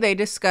Chelsea, they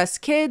discuss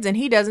kids and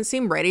he doesn't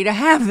seem ready to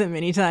have them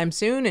anytime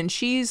soon. And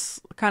she's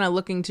kind of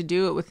looking to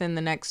do it within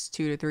the next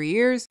 2 to 3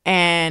 years.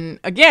 And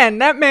again,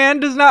 that man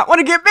does not want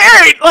to get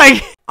married.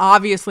 Like,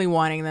 obviously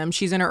wanting them.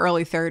 She's in her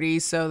early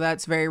 30s. So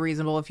that's very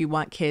reasonable. If you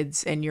want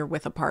kids and you're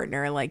with a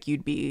partner, like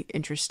you'd be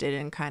interested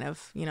in kind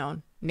of, you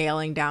know,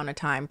 nailing down a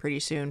time pretty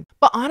soon.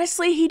 But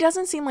honestly, he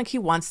doesn't seem like he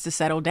wants to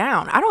settle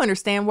down. I don't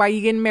understand why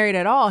you're getting married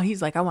at all.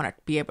 He's like, I want to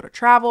be able to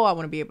travel. I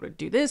want to be able to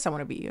do this. I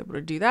want to be able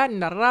to do that. And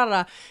da da da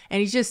da. And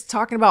he's just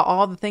talking about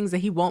all the things that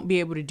he won't be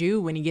able to do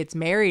when he gets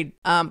married.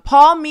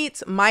 Paul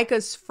meets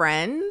Micah's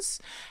friends.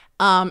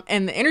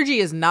 And the energy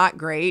is not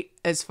great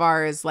as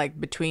far as like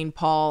between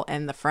Paul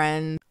and the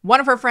friend. One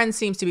of her friends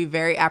seems to be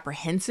very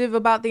apprehensive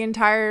about the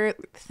entire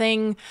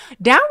thing,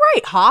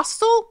 downright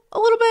hostile a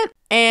little bit.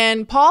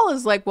 And Paul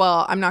is like,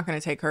 well, I'm not going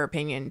to take her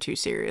opinion too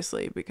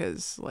seriously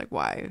because like,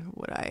 why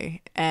would I?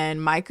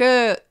 And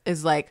Micah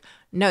is like,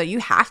 no, you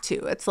have to.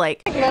 It's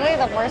like literally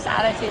the worst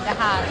attitude to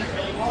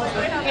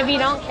have. If you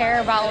don't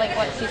care about like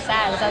what she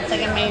says, that's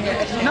like a major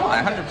issue. No,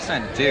 I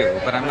 100% do,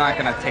 but I'm not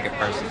gonna take it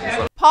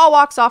personally. Paul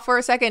walks off for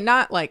a second,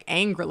 not like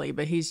angrily,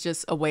 but he's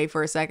just away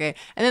for a second.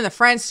 And then the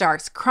friend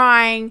starts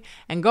crying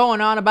and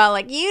going on about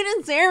like, you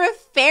deserve a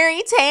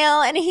fairy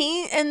tale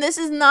and this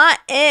is not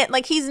it.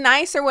 Like, he's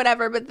nice or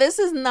whatever, but this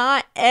is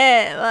not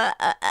it.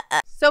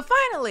 So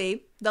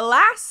finally, the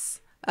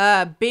last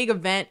big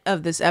event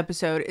of this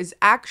episode is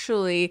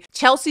actually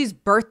Chelsea's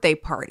birthday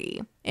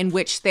party, in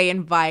which they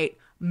invite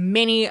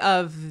many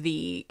of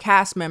the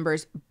cast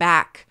members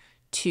back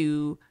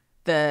to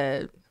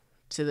the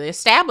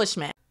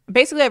establishment.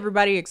 Basically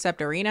everybody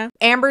except Arena.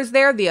 Amber's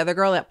there, the other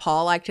girl that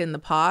Paul liked in the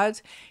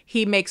pods.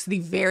 He makes the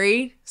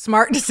very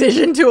smart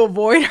decision to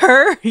avoid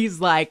her. He's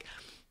like,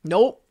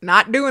 nope,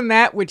 not doing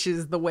that, which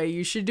is the way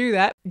you should do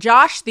that.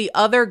 Josh, the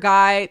other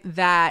guy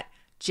that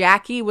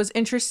Jackie was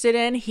interested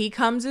in, he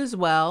comes as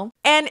well.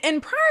 And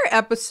in prior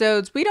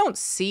episodes, we don't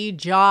see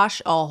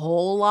Josh a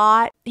whole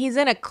lot. He's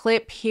in a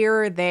clip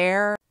here or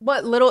there.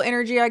 What little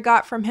energy I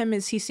got from him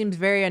is he seems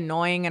very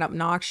annoying and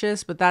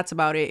obnoxious, but that's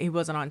about it. He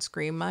wasn't on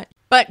screen much.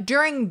 But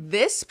during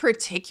this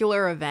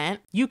particular event,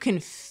 you can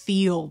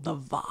feel the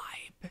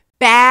vibe.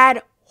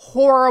 Bad,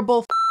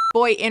 horrible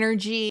boy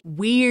energy,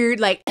 weird,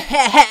 like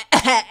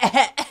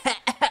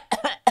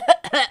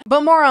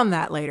but more on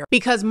that later,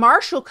 because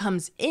Marshall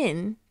comes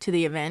in to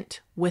the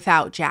event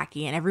without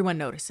Jackie and everyone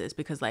notices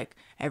because like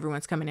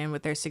everyone's coming in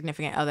with their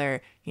significant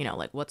other, you know,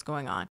 like what's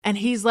going on. And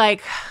he's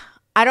like,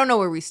 I don't know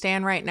where we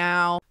stand right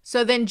now.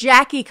 So then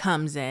Jackie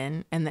comes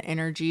in and the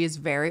energy is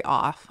very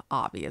off,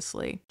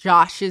 obviously.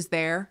 Josh is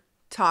there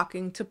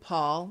talking to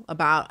Paul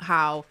about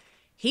how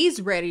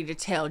he's ready to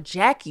tell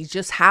Jackie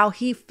just how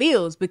he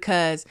feels,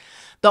 because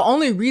the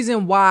only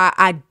reason why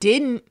I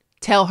didn't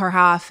tell her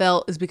how I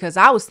felt is because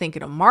I was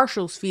thinking of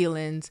Marshall's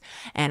feelings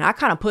and I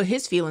kind of put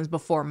his feelings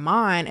before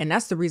mine, and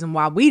that's the reason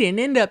why we didn't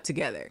end up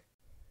together.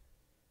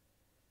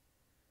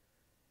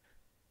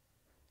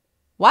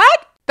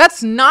 What?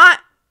 That's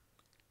not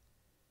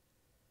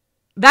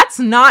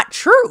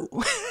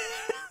true.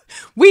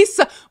 We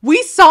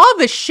saw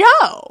the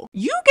show.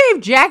 You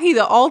gave Jackie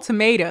the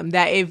ultimatum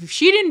that if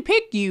she didn't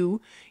pick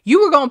you,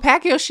 you were going to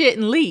pack your shit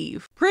and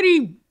leave.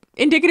 Pretty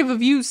indicative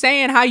of you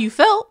saying how you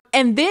felt.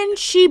 And then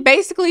she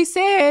basically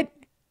said,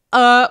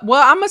 well,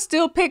 I'm gonna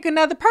still pick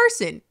another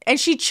person. And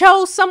she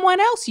chose someone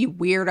else, you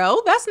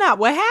weirdo. That's not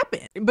what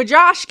happened. But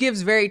Josh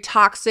gives very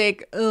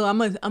toxic, I'm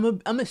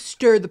gonna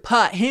stir the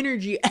pot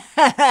energy.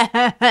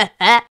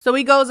 So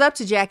he goes up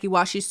to Jackie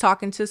while she's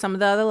talking to some of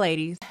the other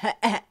ladies.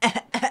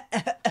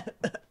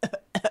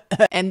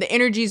 And the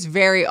energy's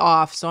very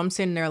off. So I'm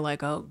sitting there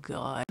like, oh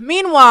God.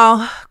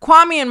 Meanwhile,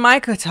 Kwame and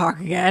Micah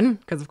talk again,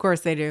 because of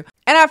course they do.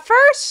 And at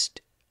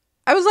first,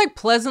 I was like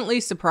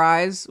pleasantly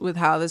surprised with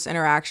how this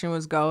interaction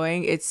was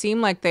going. It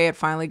seemed like they had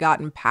finally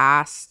gotten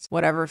past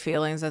whatever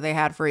feelings that they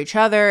had for each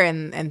other,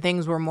 and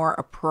things were more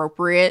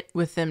appropriate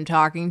with them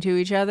talking to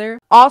each other.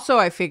 Also,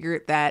 I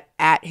figured that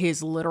at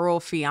his literal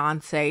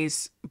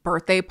fiance's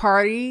birthday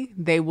party,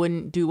 they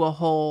wouldn't do a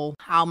whole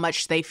how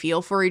much they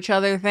feel for each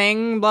other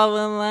thing, blah,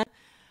 blah, blah.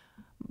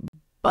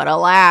 But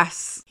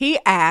alas, he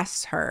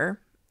asks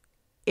her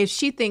if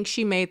she thinks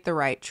she made the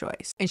right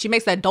choice. And she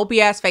makes that dopey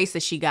ass face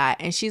that she got.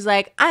 And she's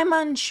like, I'm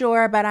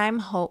unsure, but I'm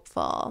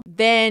hopeful.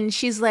 Then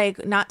she's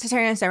like, not to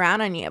turn this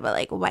around on you, but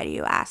like, why do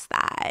you ask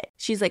that?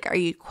 She's like, are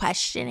you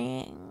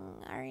questioning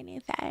or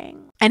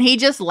anything? And he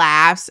just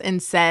laughs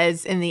and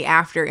says in the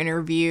after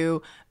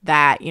interview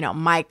that, you know,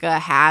 Micah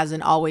has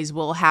and always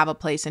will have a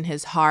place in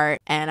his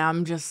heart. And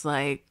I'm just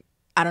like,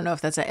 I don't know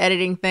if that's an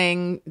editing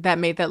thing that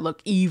made that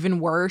look even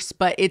worse,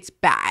 but it's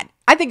bad.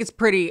 I think it's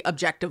pretty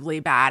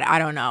objectively bad. I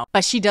don't know.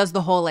 But she does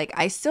the whole like,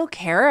 I still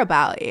care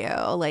about you.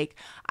 Like,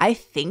 I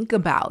think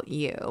about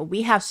you.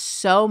 We have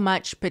so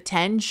much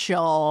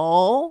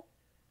potential.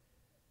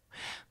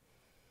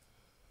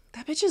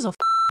 That bitch is a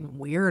f***ing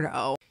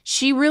weirdo.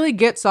 She really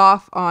gets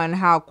off on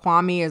how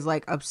Kwame is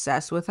like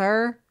obsessed with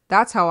her.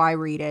 That's how I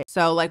read it.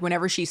 So like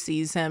whenever she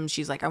sees him,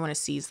 she's like, I want to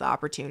seize the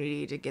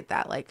opportunity to get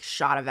that like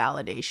shot of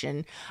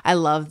validation. I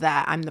love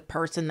that I'm the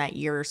person that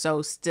you're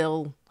so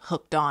still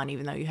hooked on,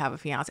 even though you have a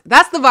fiance.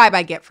 That's the vibe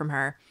I get from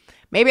her.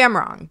 Maybe I'm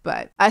wrong,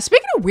 but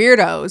speaking of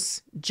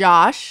weirdos,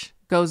 Josh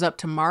goes up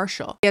to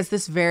Marshall. He has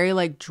this very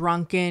like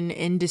drunken,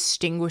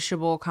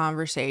 indistinguishable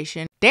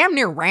conversation, damn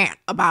near rant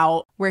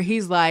about where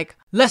he's like,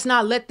 let's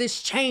not let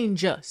this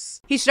change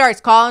us. He starts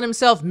calling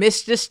himself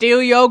Mr.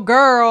 Steal Your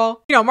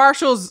Girl. You know,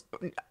 Marshall's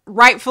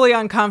rightfully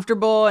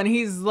uncomfortable and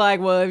he's like,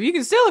 well, if you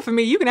can steal it from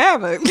me, you can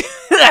have it.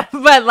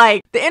 But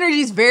like the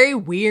energy's very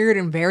weird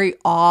and very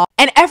off.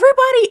 And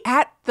everybody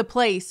at the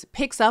place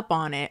picks up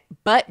on it,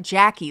 but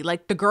Jackie.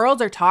 Like the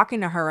girls are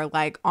talking to her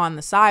like on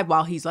the side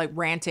while he's like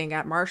ranting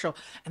at Marshall.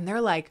 And they're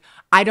like,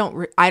 I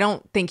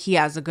don't think he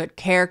has a good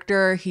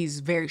character. He's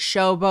very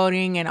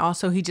showboating. And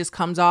also he just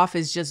comes off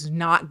as just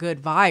not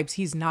good vibes.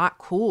 He's not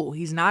cool.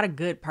 He's not a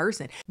good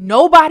person.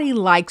 Nobody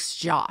likes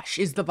Josh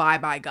is the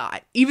vibe I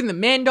got. Even the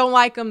men don't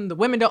like him. The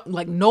women don't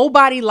like,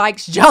 nobody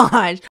likes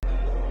Josh.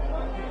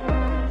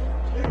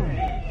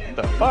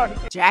 The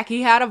fuck?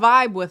 Jackie had a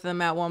vibe with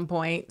him at one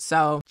point.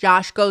 So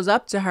Josh goes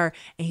up to her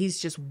and he's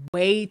just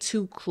way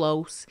too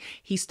close.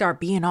 He start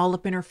being all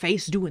up in her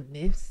face doing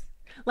this.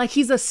 Like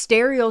he's a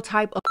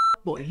stereotype of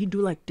boy. He do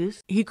like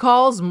this. He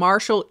calls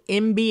Marshall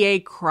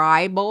NBA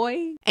cry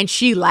boy and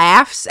she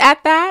laughs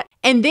at that.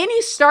 And then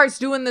he starts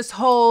doing this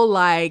whole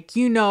like,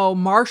 you know,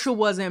 Marshall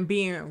wasn't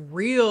being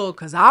real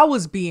because I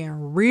was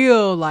being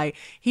real. Like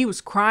he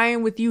was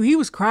crying with you. He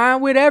was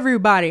crying with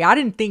everybody. I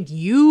didn't think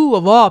you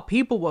of all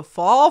people would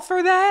fall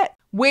for that.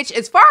 Which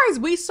as far as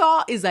we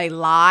saw is a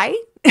lie.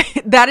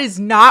 That is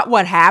not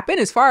what happened.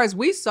 As far as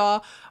we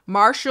saw,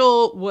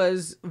 Marshall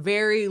was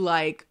very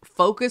like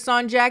focused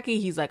on Jackie.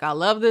 He's like, I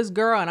love this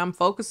girl and I'm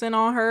focusing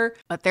on her.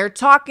 But they're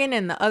talking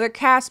and the other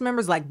cast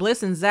members like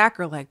Bliss and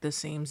Zach are like, this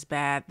seems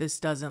bad. This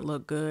doesn't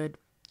look good.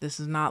 This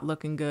is not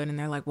looking good. And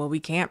they're like, well, we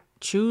can't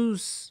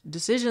choose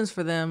decisions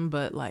for them,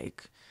 but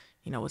like,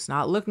 you know, it's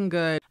not looking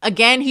good.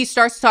 Again, he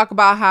starts to talk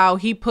about how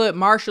he put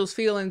Marshall's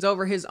feelings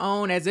over his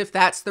own as if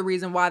that's the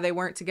reason why they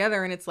weren't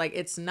together. And it's like,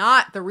 it's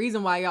not the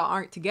reason why y'all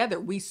aren't together.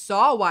 We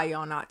saw why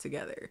y'all not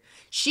together.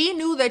 She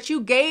knew that you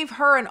gave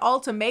her an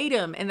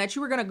ultimatum and that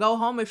you were going to go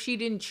home if she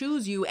didn't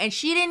choose you, and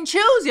she didn't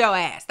choose your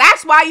ass.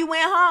 That's why you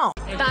went home.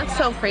 That's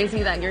so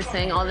crazy that you're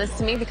saying all this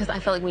to me because I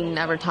feel like we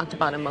never talked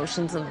about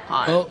emotions in the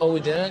pod. Oh, we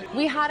didn't?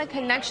 We had a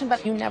connection,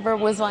 but you never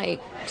was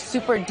like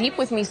super deep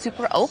with me,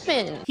 super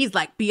open. He's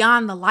like,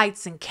 beyond the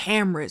lights and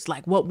cameras,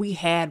 like what we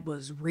had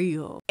was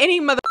real. Any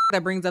mother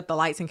that brings up the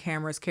lights and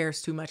cameras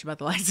cares too much about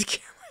the lights and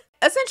cameras.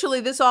 Essentially,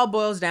 this all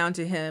boils down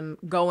to him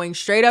going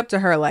straight up to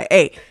her like,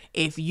 hey,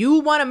 if you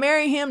want to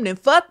marry him, then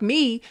fuck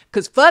me.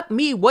 Because fuck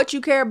me, what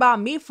you care about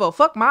me for?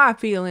 Fuck my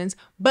feelings.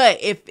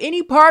 But if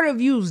any part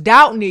of you's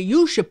doubting it,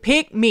 you should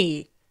pick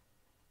me.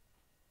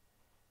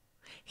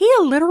 He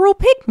a literal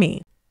pick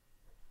me.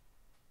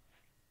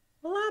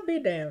 Well, I'll be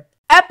damned.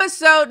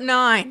 Episode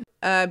 9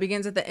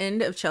 begins at the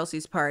end of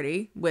Chelsea's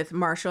party with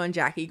Marshall and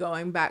Jackie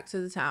going back to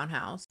the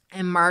townhouse.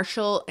 And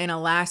Marshall, in a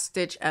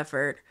last-ditch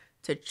effort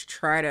to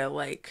try to,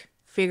 like,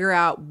 figure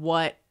out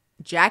what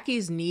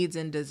Jackie's needs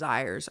and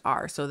desires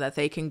are so that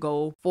they can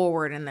go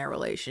forward in their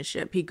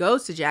relationship. He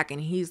goes to Jackie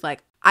and he's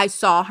like, I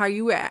saw how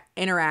you were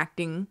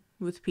interacting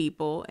with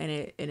people, and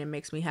it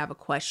makes me have a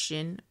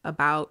question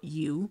about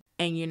you.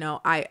 And, you know,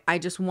 I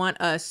just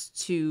want us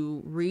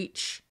to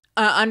reach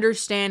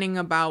understanding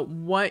about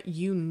what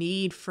you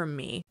need from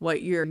me,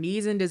 what your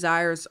needs and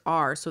desires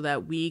are, so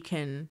that we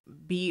can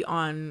be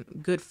on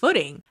good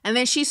footing. And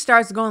then she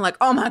starts going like,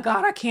 oh my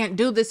God, I can't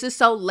do this. It's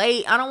so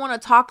late. I don't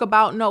want to talk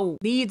about no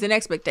needs and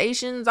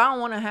expectations. I don't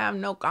want to have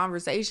no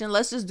conversation.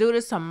 Let's just do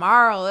this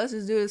tomorrow. Let's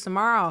just do this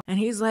tomorrow. And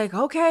he's like,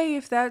 okay,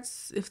 if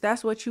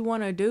that's what you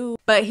want to do.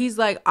 But he's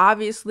like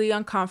obviously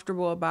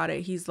uncomfortable about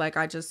it. He's like,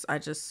 I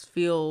just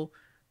feel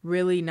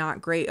really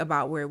not great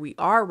about where we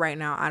are right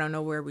now. I don't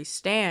know where we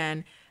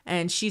stand.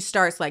 And she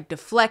starts like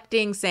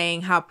deflecting,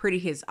 saying how pretty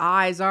his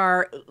eyes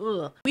are.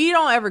 Ugh. We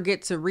don't ever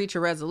get to reach a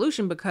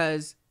resolution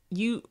because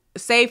you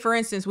say, for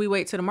instance, we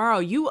wait till tomorrow,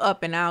 you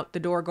up and out the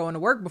door going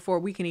to work before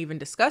we can even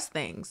discuss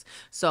things.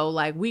 So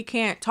like we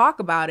can't talk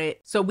about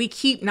it. So we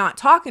keep not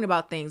talking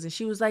about things. And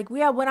she was like,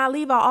 yeah, when I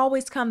leave, I'll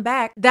always come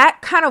back. That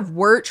kind of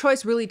word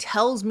choice really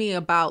tells me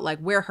about like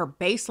where her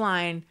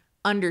baseline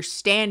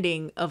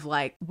understanding of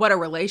like what a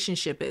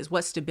relationship is,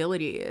 what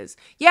stability is.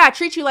 Yeah, I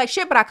treat you like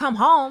shit, but I come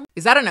home.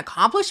 Is that an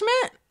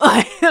accomplishment?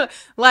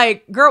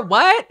 Like, girl,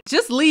 what?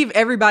 Just leave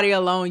everybody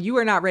alone. You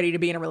are not ready to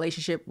be in a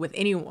relationship with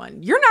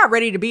anyone. You're not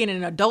ready to be in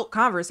an adult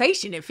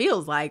conversation. It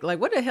feels like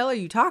what the hell are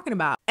you talking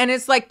about? And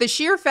it's like the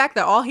sheer fact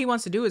that all he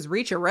wants to do is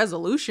reach a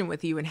resolution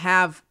with you and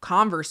have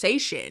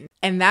conversation.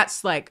 And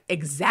that's like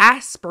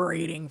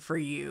exasperating for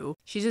you.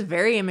 She's just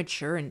very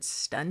immature and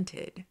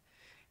stunted.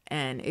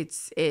 And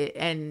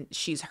and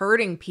she's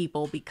hurting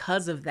people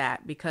because of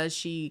that, because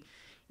she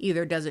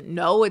either doesn't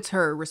know it's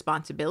her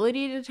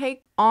responsibility to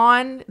take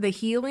on the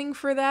healing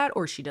for that,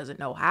 or she doesn't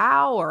know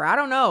how, or I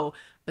don't know,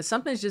 but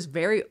something's just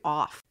very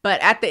off.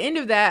 But at the end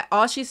of that,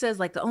 all she says,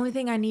 like, the only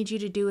thing I need you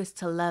to do is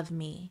to love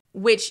me,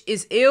 which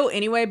is ill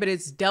anyway, but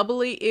it's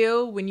doubly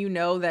ill when you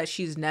know that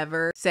she's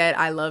never said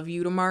I love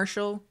you to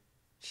Marshall.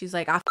 She's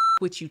like, I f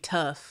with you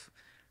tough.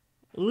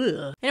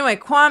 Ugh. Anyway,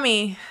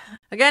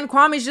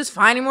 Kwame's just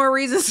finding more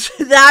reasons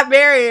to that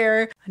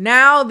barrier.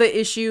 Now the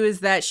issue is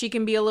that she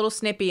can be a little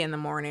snippy in the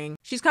morning.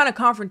 She's kind of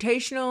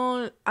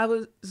confrontational. I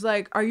was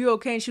like, are you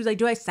okay? And she was like,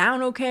 do I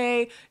sound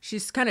okay?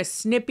 She's kind of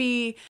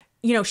snippy.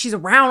 You know, she's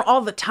around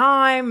all the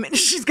time.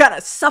 She's kind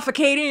of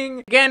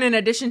suffocating. Again, in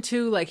addition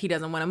to like, he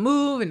doesn't want to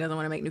move and doesn't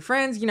want to make new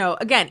friends. You know,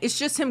 again, it's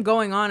just him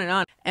going on and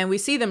on. And we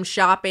see them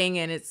shopping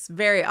and it's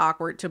very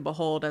awkward to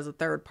behold as a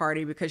third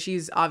party because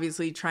she's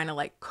obviously trying to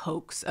like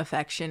coax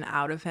affection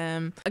out of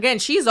him. Again,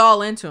 she's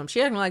all into him.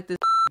 She acting like this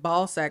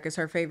ball sack is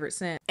her favorite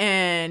scent.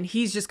 And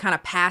he's just kind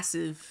of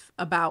passive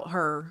about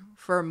her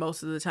for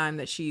most of the time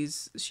that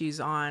she's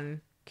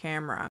on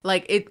camera.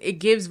 Like it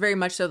gives very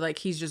much so like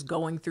he's just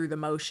going through the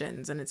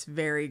motions, and it's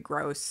very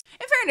gross.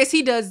 In fairness,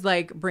 he does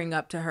like bring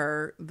up to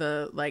her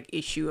the like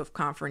issue of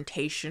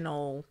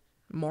confrontational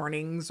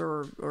mornings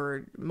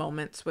or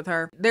moments with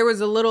her. There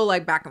was a little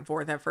like back and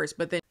forth at first,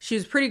 but then she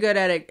was pretty good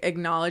at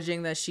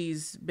acknowledging that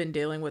she's been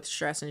dealing with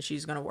stress and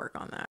she's gonna work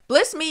on that.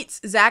 Bliss meets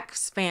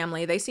Zach's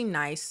family. They seem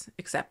nice,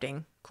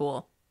 accepting,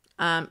 cool.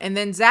 And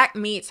then Zach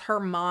meets her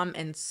mom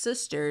and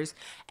sisters,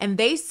 and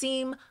they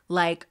seem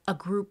like a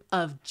group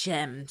of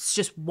gems,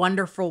 just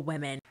wonderful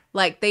women.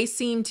 Like they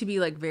seem to be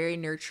like very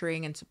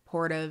nurturing and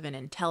supportive and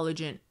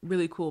intelligent,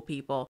 really cool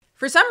people.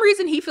 For some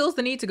reason, he feels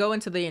the need to go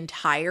into the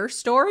entire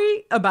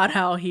story about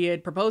how he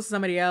had proposed to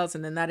somebody else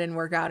and then that didn't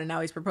work out and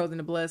now he's proposing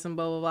to Bliss and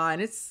blah, blah, blah.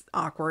 And it's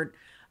awkward.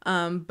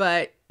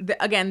 But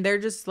again, they're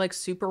just like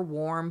super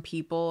warm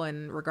people,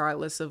 and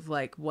regardless of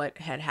like what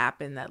had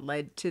happened that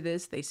led to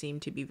this, they seem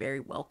to be very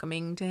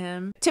welcoming to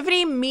him.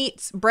 Tiffany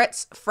meets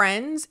Brett's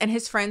friends, and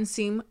his friends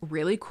seem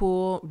really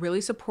cool,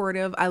 really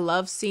supportive. I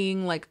love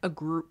seeing like a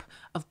group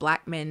of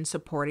Black men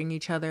supporting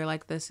each other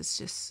like this. It's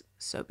just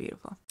so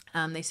beautiful.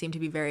 They seem to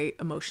be very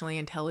emotionally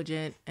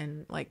intelligent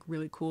and like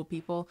really cool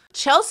people.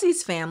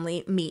 Chelsea's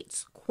family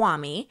meets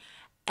Kwame,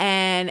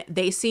 and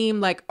they seem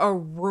like a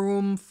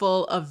room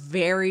full of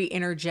very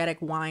energetic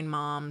wine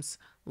moms.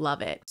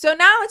 Love it. So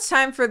now it's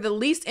time for the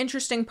least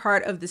interesting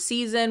part of the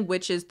season,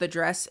 which is the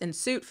dress and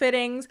suit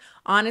fittings.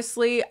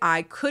 Honestly,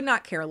 I could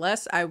not care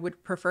less. I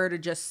would prefer to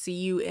just see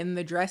you in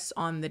the dress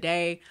on the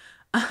day.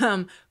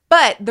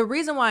 But the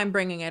reason why I'm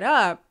bringing it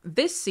up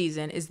this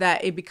season is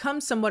that it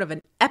becomes somewhat of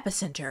an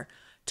epicenter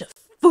to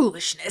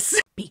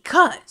foolishness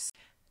because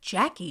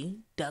Jackie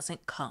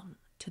doesn't come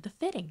to the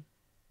fitting.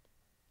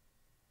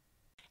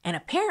 And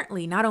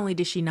apparently, not only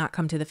did she not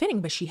come to the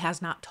fitting, but she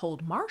has not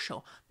told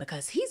Marshall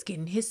because he's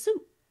getting his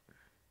suit.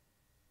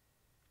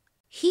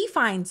 He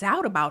finds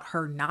out about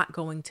her not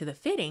going to the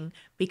fitting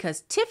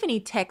because Tiffany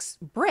texts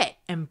Brett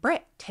and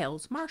Brett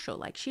tells Marshall,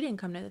 like, she didn't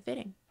come to the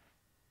fitting.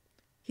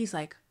 He's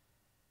like,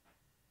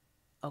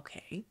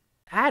 okay,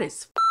 that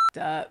is fucked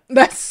up.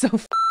 That's so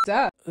fucked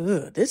up.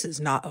 Ugh, this is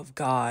not of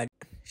God.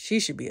 She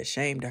should be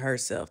ashamed of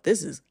herself.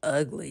 This is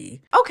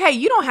ugly. Okay,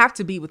 you don't have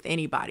to be with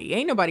anybody.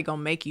 Ain't nobody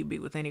gonna make you be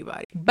with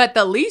anybody. But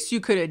the least you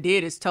could have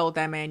did is told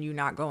that man you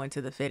not going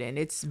to the fit-in.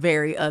 It's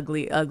very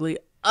ugly, ugly,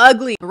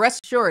 ugly. But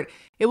rest assured,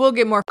 it will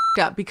get more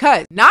fucked up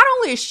because not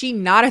only is she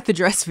not at the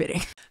dress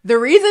fitting, the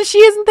reason she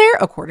isn't there,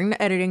 according to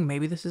editing,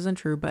 maybe this isn't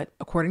true, but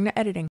according to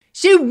editing,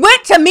 she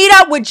went to meet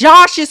up with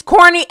Josh's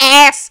corny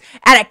ass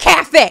at a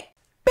cafe.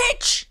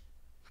 Bitch.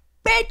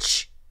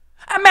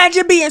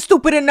 Imagine being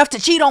stupid enough to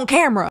cheat on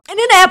camera. And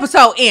then the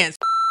episode ends.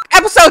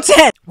 Episode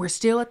 10. We're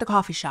still at the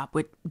coffee shop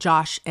with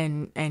Josh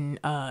and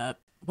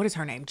what is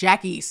her name?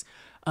 Jackie's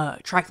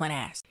trifling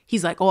ass.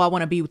 He's like, oh, I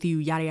want to be with you,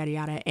 yada, yada,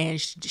 yada. And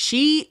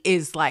she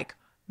is like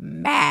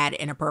mad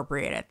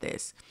inappropriate at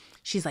this.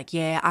 She's like,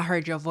 yeah, I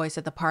heard your voice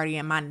at the party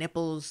and my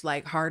nipples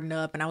like hardened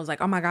up. And I was like,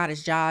 oh my God,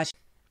 it's Josh.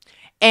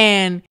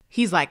 And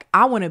he's like,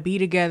 I want to be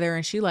together.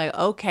 And she like,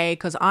 okay,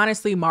 because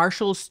honestly,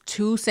 Marshall's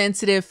too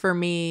sensitive for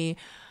me.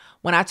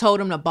 When I told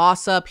him to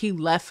boss up, he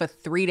left for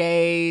 3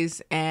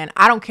 days. And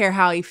I don't care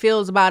how he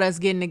feels about us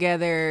getting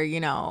together. You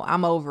know,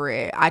 I'm over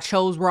it. I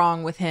chose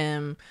wrong with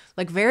him.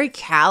 Like very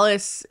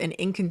callous and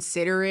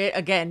inconsiderate.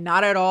 Again,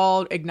 not at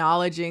all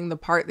acknowledging the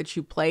part that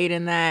you played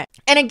in that.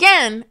 And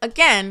again,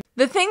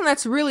 the thing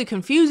that's really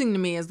confusing to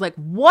me is like,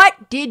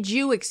 what did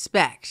you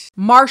expect?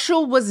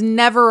 Marshall was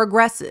never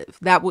aggressive.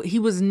 He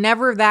was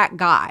never that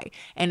guy.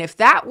 And if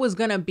that was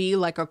going to be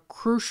like a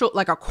crucial,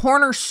 like a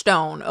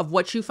cornerstone of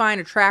what you find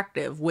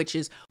attractive, which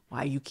is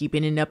why you keep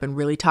ending up in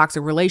really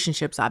toxic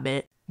relationships, I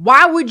bet.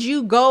 Why would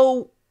you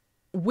go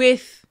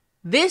with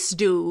this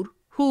dude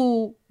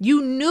who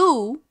you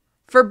knew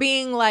for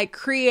being like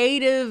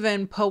creative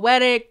and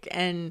poetic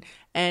and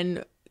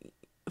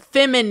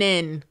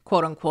feminine,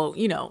 quote unquote,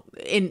 you know,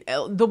 in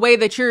the way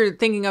that you're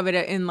thinking of it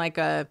in like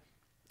in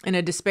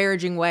a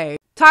disparaging way.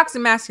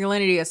 Toxic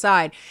masculinity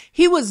aside,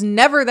 he was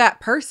never that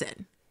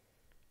person.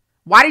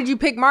 Why did you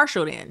pick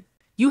Marshall then?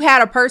 You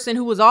had a person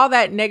who was all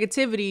that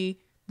negativity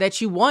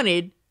that you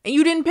wanted and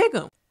you didn't pick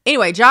him.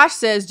 Anyway, Josh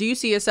says, do you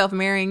see yourself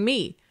marrying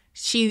me?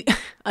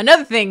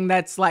 Another thing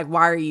that's like,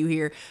 why are you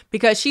here?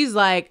 Because she's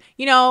like,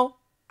 you know,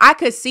 I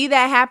could see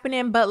that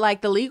happening, but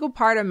like the legal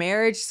part of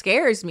marriage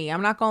scares me.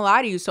 I'm not gonna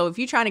lie to you. So if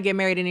you're trying to get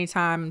married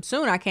anytime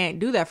soon, I can't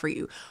do that for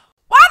you.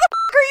 Why the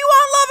fuck are you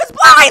on Love is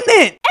Blind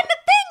then? And the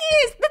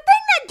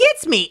thing that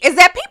gets me is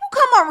that people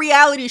come on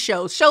reality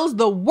shows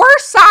the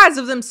worst sides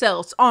of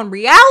themselves on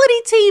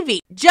reality TV.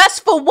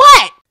 Just for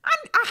what? I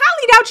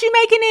highly doubt you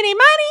making any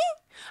money.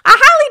 I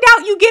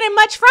highly doubt you getting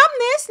much from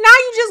this. Now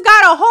you just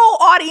got a whole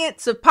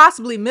audience of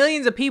possibly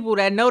millions of people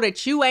that know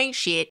that you ain't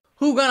shit,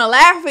 who gonna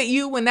laugh at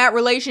you when that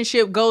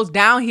relationship goes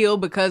downhill,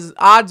 because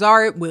odds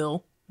are it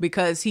will,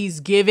 because he's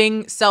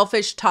giving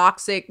selfish,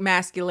 toxic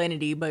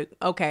masculinity, but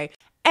okay.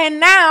 And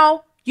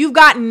now you've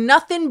got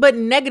nothing but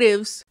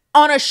negatives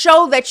on a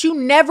show that you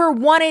never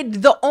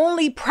wanted the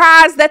only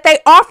prize that they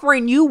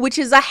offering you, which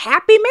is a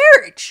happy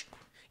marriage.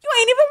 You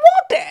ain't even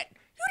want that.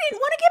 You didn't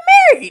want to get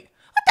married.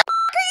 What the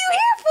fuck are you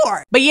here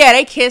for? But yeah,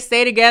 they kiss,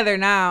 they together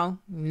now.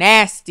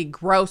 Nasty,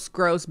 gross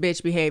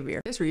bitch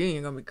behavior. This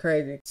reunion gonna be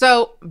crazy.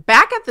 So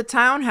back at the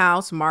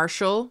townhouse,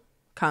 Marshall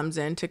comes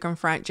in to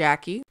confront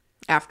Jackie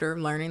after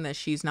learning that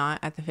she's not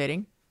at the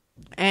fitting.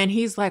 And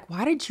he's like,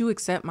 why did you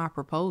accept my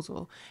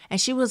proposal? And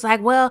she was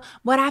like, well,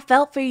 what I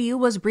felt for you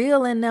was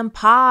real in them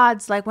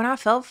pods. Like when I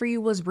felt for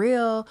you was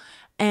real.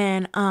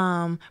 And,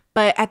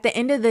 but at the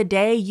end of the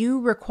day,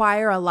 you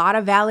require a lot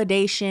of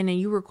validation and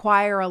you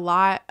require a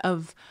lot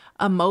of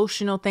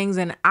emotional things.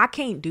 And I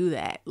can't do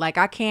that. Like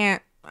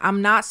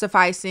I'm not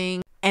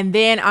sufficing. And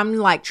then I'm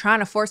like trying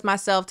to force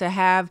myself to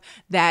have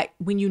that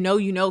when you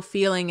know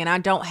feeling, and I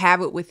don't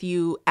have it with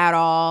you at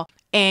all.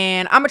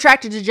 And I'm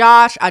attracted to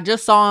Josh. I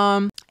just saw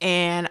him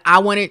and I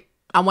want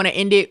to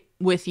end it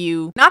with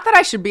you. Not that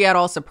I should be at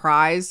all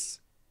surprised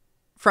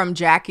from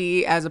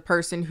Jackie as a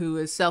person who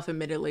is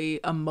self-admittedly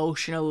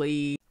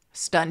emotionally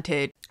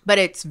stunted, but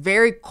it's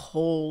very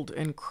cold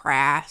and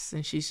crass.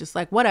 And she's just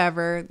like,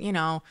 whatever, you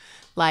know,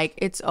 like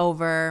it's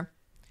over.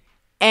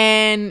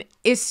 And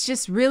it's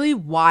just really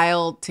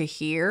wild to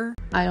hear.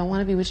 I don't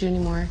want to be with you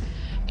anymore.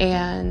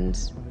 And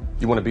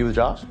You want to be with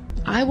Josh?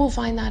 I will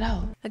find that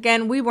out.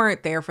 Again, we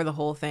weren't there for the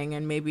whole thing,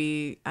 and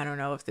maybe, I don't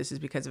know if this is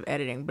because of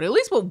editing, but at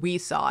least what we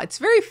saw, it's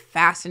very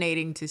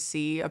fascinating to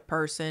see a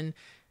person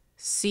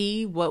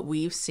see what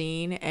we've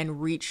seen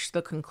and reach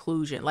the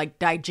conclusion, like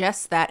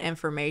digest that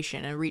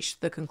information and reach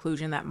the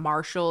conclusion that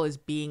Marshall is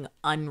being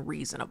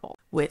unreasonable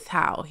with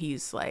how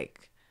he's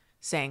like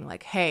saying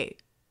like, hey,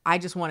 I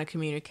just want to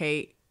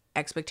communicate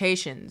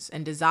expectations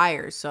and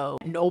desires so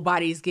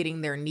nobody's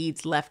getting their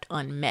needs left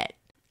unmet.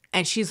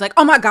 And she's like,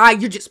 oh my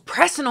God, you're just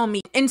pressing on me,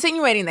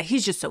 insinuating that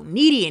he's just so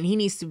needy and he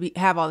needs to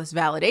have all this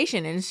validation.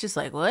 And it's just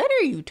like, what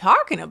are you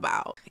talking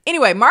about?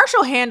 Anyway,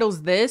 Marshall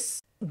handles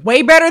this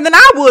way better than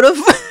I would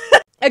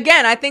have.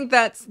 Again, I think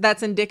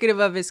that's indicative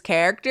of his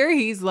character.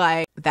 He's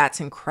like, that's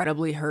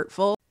incredibly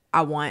hurtful.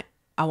 I want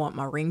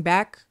my ring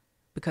back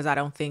because I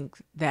don't think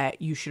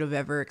that you should have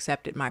ever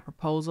accepted my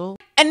proposal.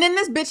 And then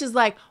this bitch is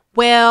like,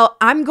 well,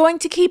 I'm going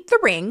to keep the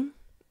ring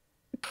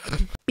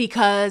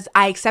because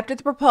I accepted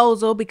the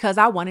proposal because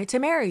I wanted to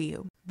marry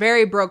you.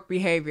 Very broke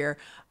behavior.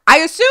 I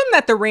assume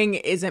that the ring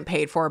isn't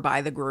paid for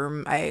by the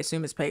groom. I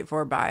assume it's paid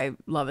for by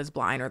Love is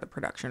Blind or the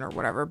production or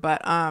whatever.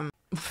 But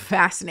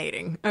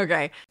fascinating.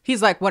 Okay.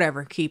 He's like,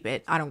 whatever, keep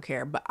it. I don't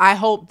care. But I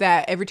hope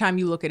that every time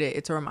you look at it,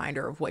 it's a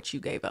reminder of what you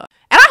gave up.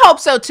 And I hope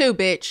so too,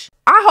 bitch.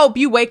 I hope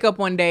you wake up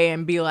one day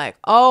and be like,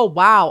 oh,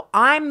 wow,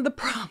 I'm the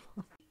problem.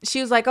 She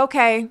was like,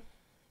 okay,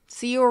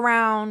 see you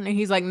around. And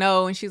he's like,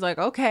 no. And she's like,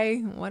 okay,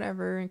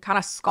 whatever. And kind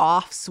of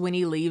scoffs when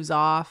he leaves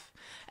off.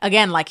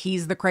 Again, like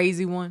he's the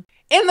crazy one.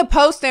 In the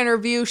post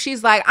interview,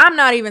 she's like, I'm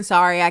not even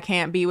sorry I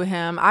can't be with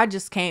him. I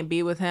just can't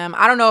be with him.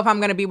 I don't know if I'm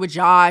going to be with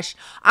Josh.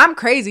 I'm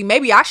crazy.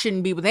 Maybe I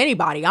shouldn't be with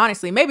anybody,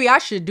 honestly. Maybe I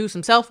should do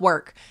some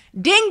self-work.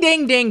 Ding,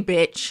 ding, ding,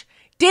 bitch.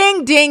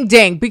 Ding, ding,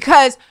 ding.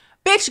 Because,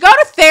 bitch, go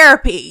to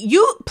therapy.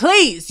 You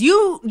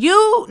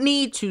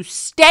need to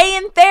stay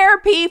in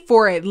therapy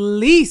for at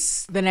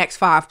least the next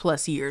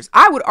 5+ years.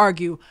 I would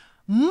argue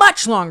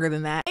much longer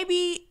than that.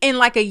 Maybe in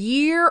like a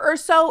year or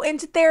so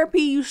into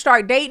therapy, you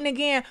start dating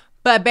again.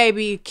 But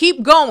baby,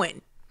 keep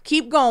going,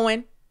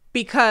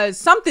 because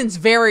something's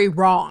very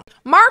wrong.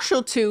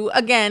 Marshall too,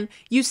 again,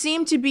 you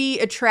seem to be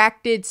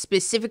attracted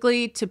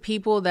specifically to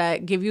people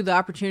that give you the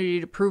opportunity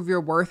to prove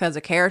your worth as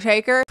a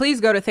caretaker. Please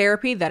go to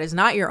therapy. That is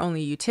not your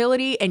only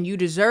utility, and you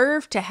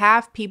deserve to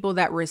have people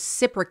that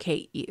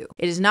reciprocate you.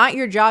 It is not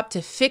your job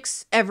to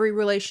fix every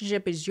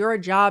relationship. It's your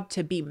job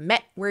to be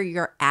met where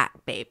you're at,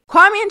 babe.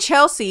 Kwame and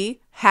Chelsea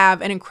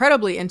have an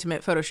incredibly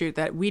intimate photo shoot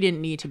that we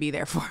didn't need to be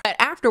there for. But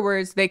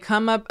afterwards, they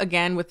come up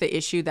again with the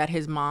issue that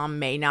his mom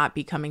may not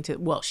be coming to,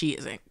 well, she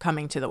isn't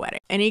coming to the wedding.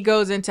 And he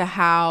goes into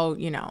how,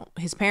 you know,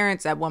 his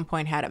parents at one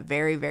point had a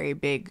very, very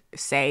big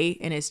say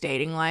in his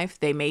dating life.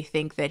 They may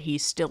think that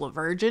he's still a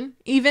virgin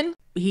even.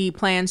 He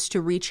plans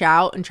to reach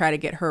out and try to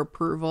get her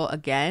approval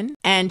again.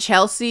 And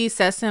Chelsea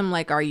says to him,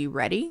 like, are you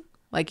ready?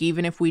 Like,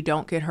 even if we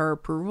don't get her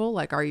approval,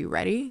 like, are you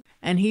ready?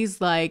 And he's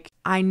like,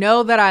 I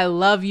know that I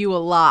love you a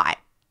lot.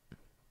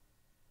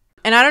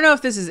 And I don't know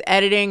if this is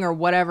editing or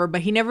whatever,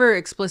 but he never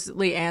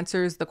explicitly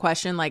answers the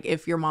question, like,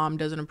 if your mom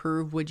doesn't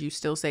approve, would you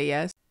still say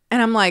yes?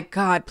 And I'm like,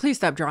 God, please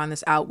stop drawing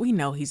this out. We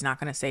know he's not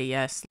going to say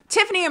yes.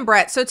 Tiffany and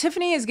Brett. So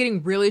Tiffany is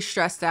getting really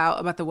stressed out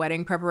about the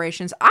wedding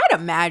preparations. I'd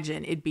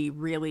imagine it'd be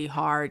really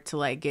hard to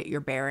like get your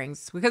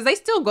bearings because they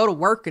still go to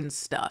work and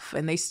stuff.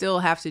 And they still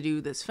have to do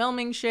this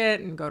filming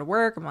shit and go to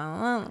work.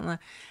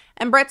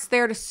 And Brett's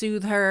there to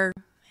soothe her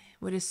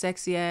with his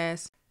sexy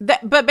ass.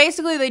 But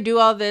basically they do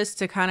all this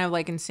to kind of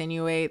like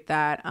insinuate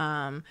that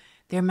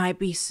there might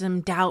be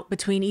some doubt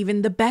between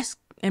even the best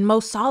and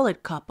most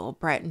solid couple,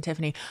 Brett and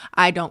Tiffany.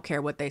 I don't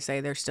care what they say.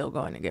 They're still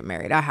going to get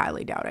married. I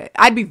highly doubt it.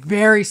 I'd be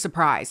very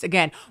surprised.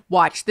 Again,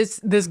 watch this.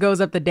 This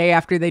goes up the day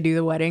after they do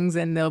the weddings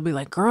and they'll be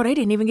like, girl, they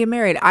didn't even get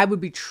married. I would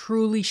be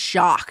truly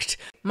shocked.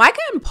 Micah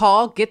and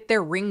Paul get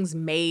their rings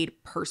made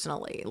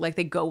personally. Like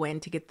they go in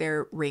to get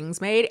their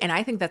rings made. And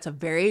I think that's a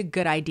very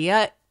good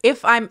idea.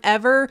 If I'm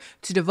ever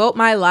to devote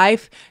my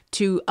life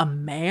to a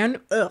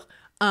man,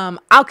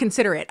 I'll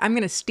consider it. I'm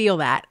going to steal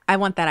that. I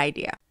want that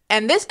idea.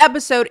 And this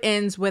episode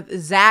ends with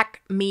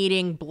Zach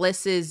meeting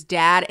Bliss's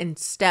dad and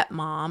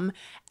stepmom.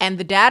 And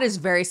the dad is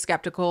very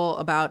skeptical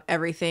about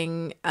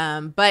everything,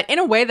 but in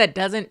a way that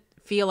doesn't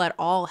feel at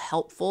all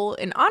helpful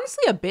and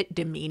honestly a bit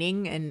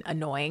demeaning and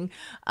annoying.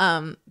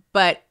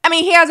 But I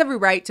mean, he has every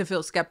right to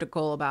feel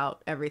skeptical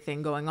about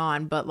everything going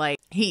on, but like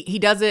he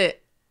does it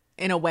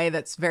in a way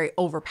that's very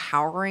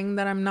overpowering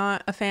that I'm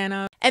not a fan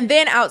of. And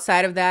then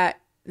outside of that,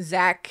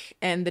 Zach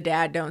and the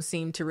dad don't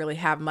seem to really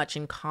have much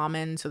in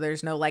common. So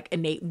there's no like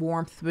innate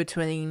warmth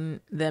between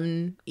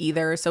them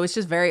either. So it's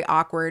just very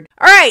awkward.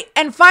 All right.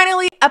 And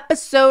finally,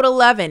 episode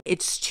 11.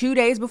 It's 2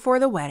 days before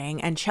the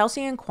wedding and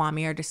Chelsea and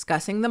Kwame are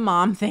discussing the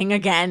mom thing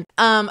again.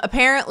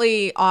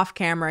 Apparently off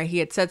camera, he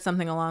had said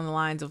something along the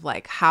lines of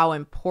like how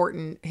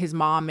important his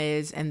mom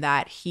is and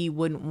that he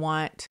wouldn't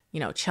want, you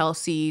know,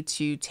 Chelsea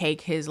to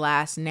take his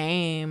last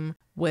name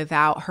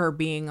without her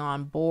being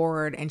on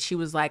board. And she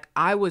was like,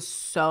 I was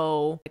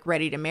so like,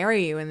 ready to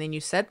marry you. And then you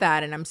said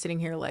that. And I'm sitting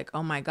here like,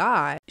 oh my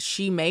God,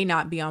 she may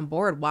not be on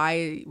board. Why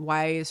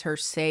is her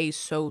say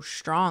so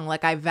strong?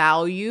 Like, I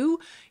value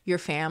your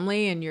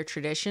family and your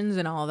traditions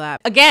and all that.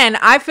 Again,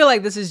 I feel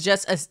like this is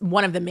just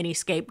one of the many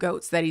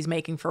scapegoats that he's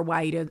making for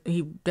why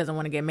he doesn't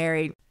want to get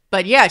married.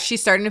 But yeah,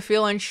 she's starting to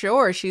feel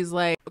unsure. She's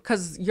like,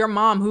 because your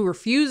mom who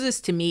refuses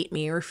to meet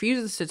me,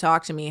 refuses to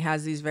talk to me,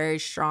 has these very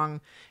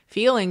strong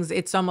feelings.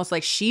 It's almost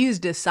like she's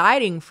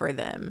deciding for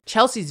them.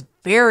 Chelsea's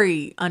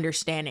very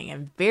understanding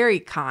and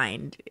very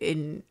kind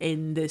in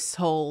this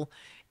whole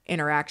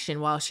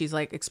interaction while she's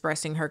like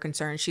expressing her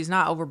concerns. She's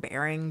not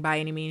overbearing by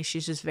any means.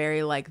 She's just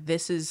very like,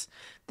 this is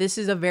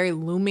a very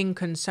looming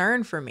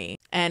concern for me.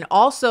 And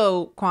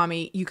also,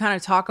 Kwame, you kind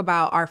of talk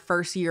about our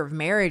first year of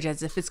marriage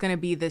as if it's going to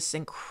be this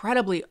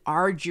incredibly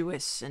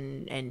arduous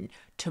and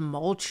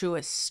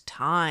tumultuous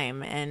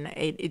time. And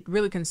it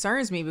really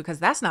concerns me because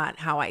that's not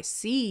how I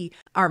see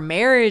our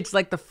marriage.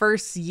 Like the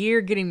first year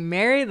getting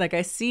married, like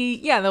I see,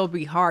 yeah, there'll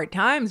be hard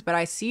times, but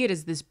I see it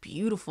as this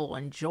beautiful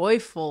and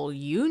joyful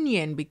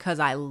union because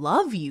I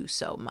love you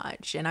so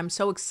much. And I'm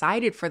so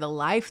excited for the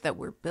life that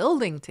we're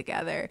building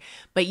together.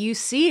 But you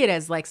see it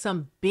as like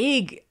some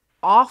big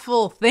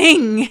awful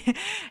thing,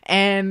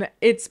 and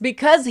it's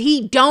because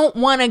he don't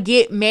want to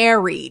get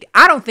married.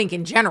 I don't think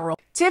in general.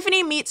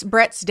 Tiffany meets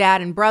Brett's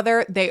dad and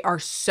brother. They are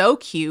so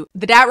cute.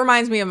 The dad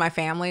reminds me of my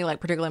family,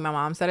 like particularly my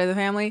mom's side of the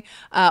family.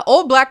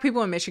 Old black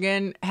people in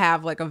Michigan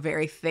have like a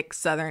very thick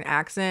Southern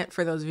accent.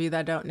 For those of you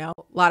that don't know,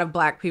 a lot of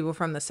black people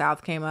from the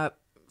South came up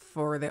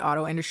for the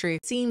auto industry.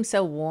 Seemed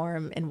so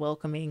warm and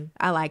welcoming.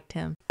 I liked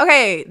him.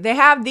 Okay, they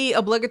have the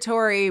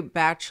obligatory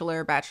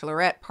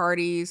bachelorette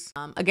parties.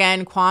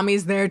 Again,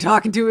 Kwame's there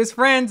talking to his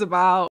friends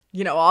about,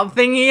 you know, all the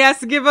thing he has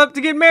to give up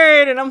to get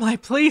married. And I'm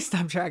like, please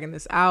stop dragging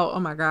this out.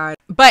 Oh my God.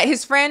 But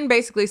his friend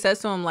basically says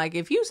to him, like,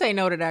 if you say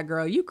no to that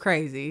girl, you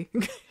crazy.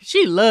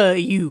 She love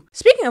you.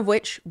 Speaking of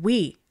which,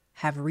 we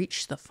have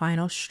reached the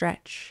final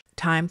stretch.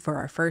 Time for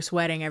our first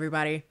wedding,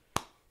 everybody.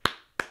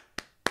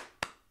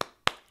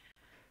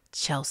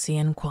 Chelsea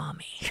and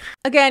Kwame.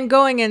 Again,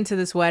 going into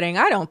this wedding,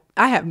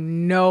 I have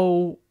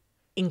no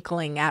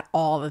inkling at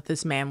all that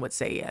this man would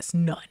say yes.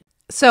 None.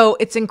 So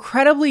it's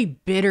incredibly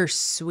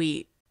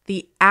bittersweet.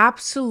 The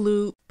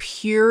absolute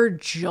pure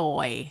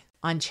joy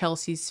on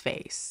Chelsea's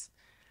face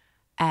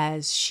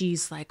as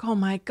she's like, oh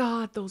my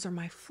God, those are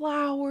my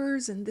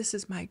flowers and this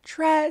is my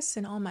dress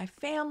and all my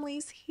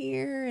family's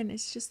here. And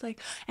it's just like,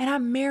 and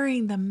I'm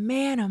marrying the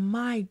man of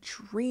my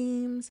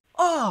dreams.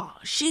 Oh,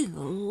 she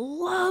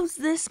loves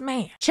this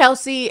man.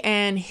 Chelsea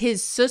and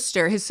his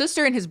sister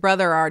and his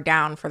brother are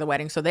down for the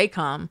wedding. So they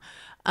come.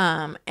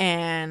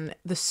 And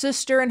the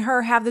sister and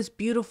her have this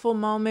beautiful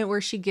moment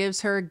where she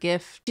gives her a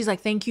gift. She's like,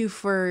 thank you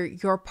for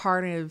your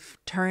part of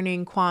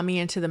turning Kwame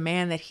into the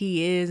man that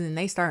he is. And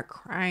they start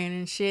crying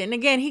and shit. And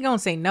again, he gonna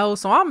say no.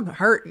 So I'm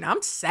hurting.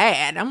 I'm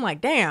sad. I'm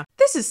like, damn,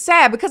 this is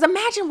sad because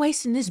imagine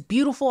wasting this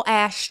beautiful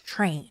ass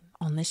train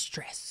on this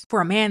dress for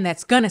a man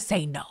that's gonna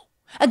say no.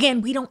 Again,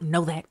 we don't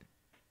know that.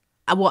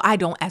 Well, I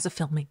don't as a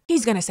filming.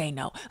 He's gonna say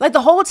no. Like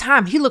the whole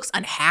time he looks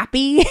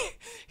unhappy.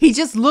 He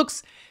just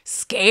looks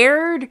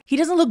scared. He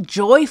doesn't look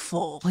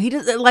joyful. He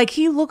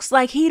looks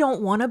like he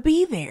don't want to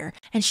be there.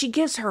 And she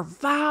gives her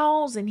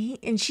vows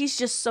and she's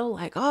just so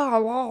like,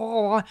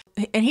 oh.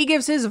 And he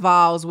gives his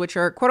vows, which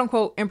are quote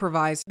unquote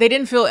improvised. They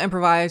didn't feel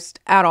improvised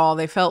at all.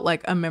 They felt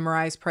like a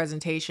memorized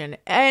presentation.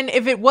 And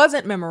if it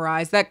wasn't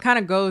memorized, that kind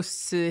of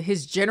goes to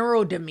his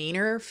general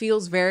demeanor.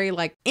 Feels very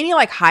like any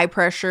like high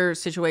pressure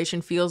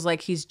situation feels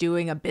like he's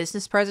doing a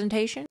business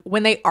presentation.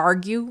 When they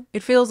argue,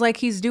 it feels like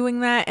he's doing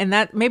that. And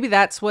that maybe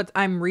that's what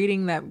I'm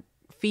reading that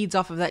feeds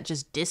off of that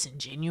just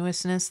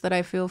disingenuousness that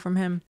I feel from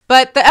him.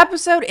 But the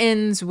episode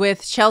ends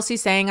with Chelsea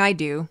saying I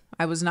do.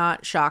 I was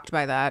not shocked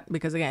by that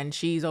because again,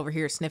 she's over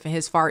here sniffing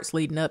his farts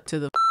leading up to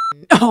the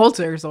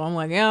altar. So I'm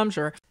like, yeah, I'm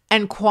sure.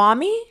 And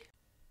Kwame,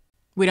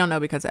 we don't know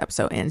because the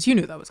episode ends. You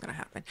knew that was going to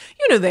happen.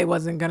 You knew they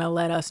wasn't going to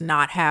let us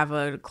not have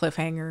a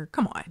cliffhanger.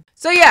 Come on.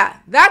 So yeah,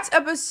 that's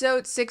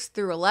episode 6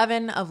 through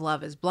 11 of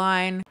Love is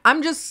Blind.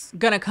 I'm just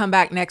going to come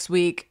back next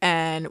week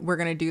and we're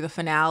going to do the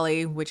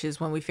finale, which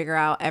is when we figure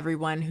out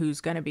everyone who's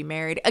going to be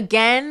married.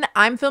 Again,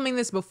 I'm filming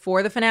this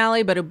before the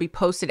finale, but it'll be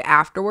posted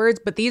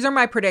afterwards. But these are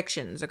my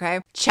predictions,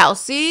 okay?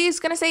 Chelsea's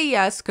going to say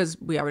yes because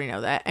we already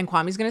know that. And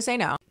Kwame's going to say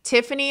no.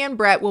 Tiffany and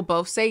Brett will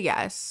both say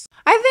yes.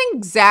 I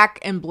think Zach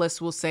and Bliss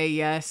will say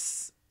yes.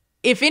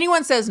 If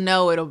anyone says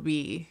no,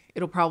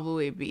 it'll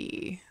probably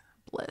be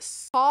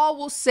Bliss. Paul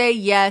will say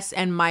yes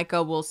and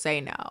Micah will say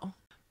no.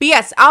 But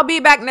yes, I'll be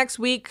back next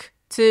week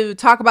to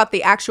talk about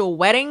the actual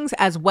weddings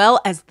as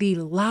well as the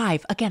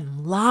live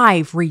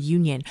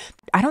reunion.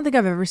 I don't think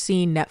I've ever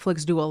seen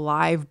Netflix do a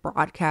live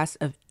broadcast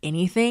of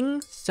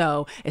anything.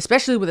 So,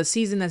 especially with a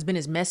season that's been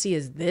as messy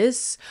as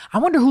this, I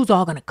wonder who's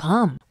all gonna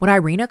come. Would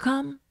Irina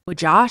come? Would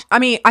Josh? I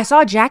mean, I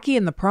saw Jackie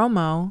in the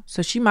promo,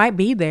 so she might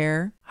be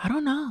there. I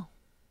don't know.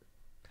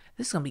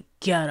 This is gonna be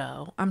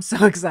ghetto. I'm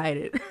so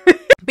excited.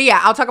 But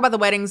yeah, I'll talk about the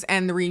weddings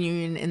and the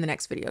reunion in the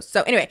next video.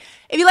 So anyway,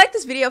 if you like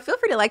this video, feel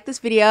free to like this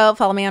video.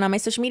 Follow me on all my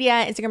social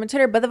media, Instagram and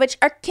Twitter, both of which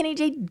are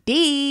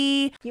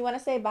KennieJD. You want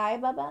to say bye,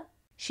 Bubba?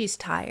 She's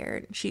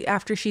tired.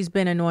 After she's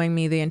been annoying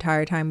me the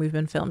entire time we've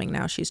been filming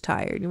now, she's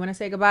tired. You want to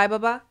say goodbye,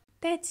 Bubba?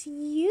 That's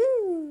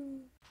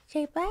you.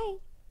 Say bye.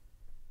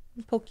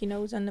 Poke your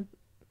nose on the...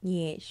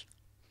 Yes.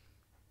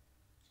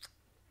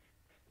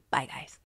 Bye, guys.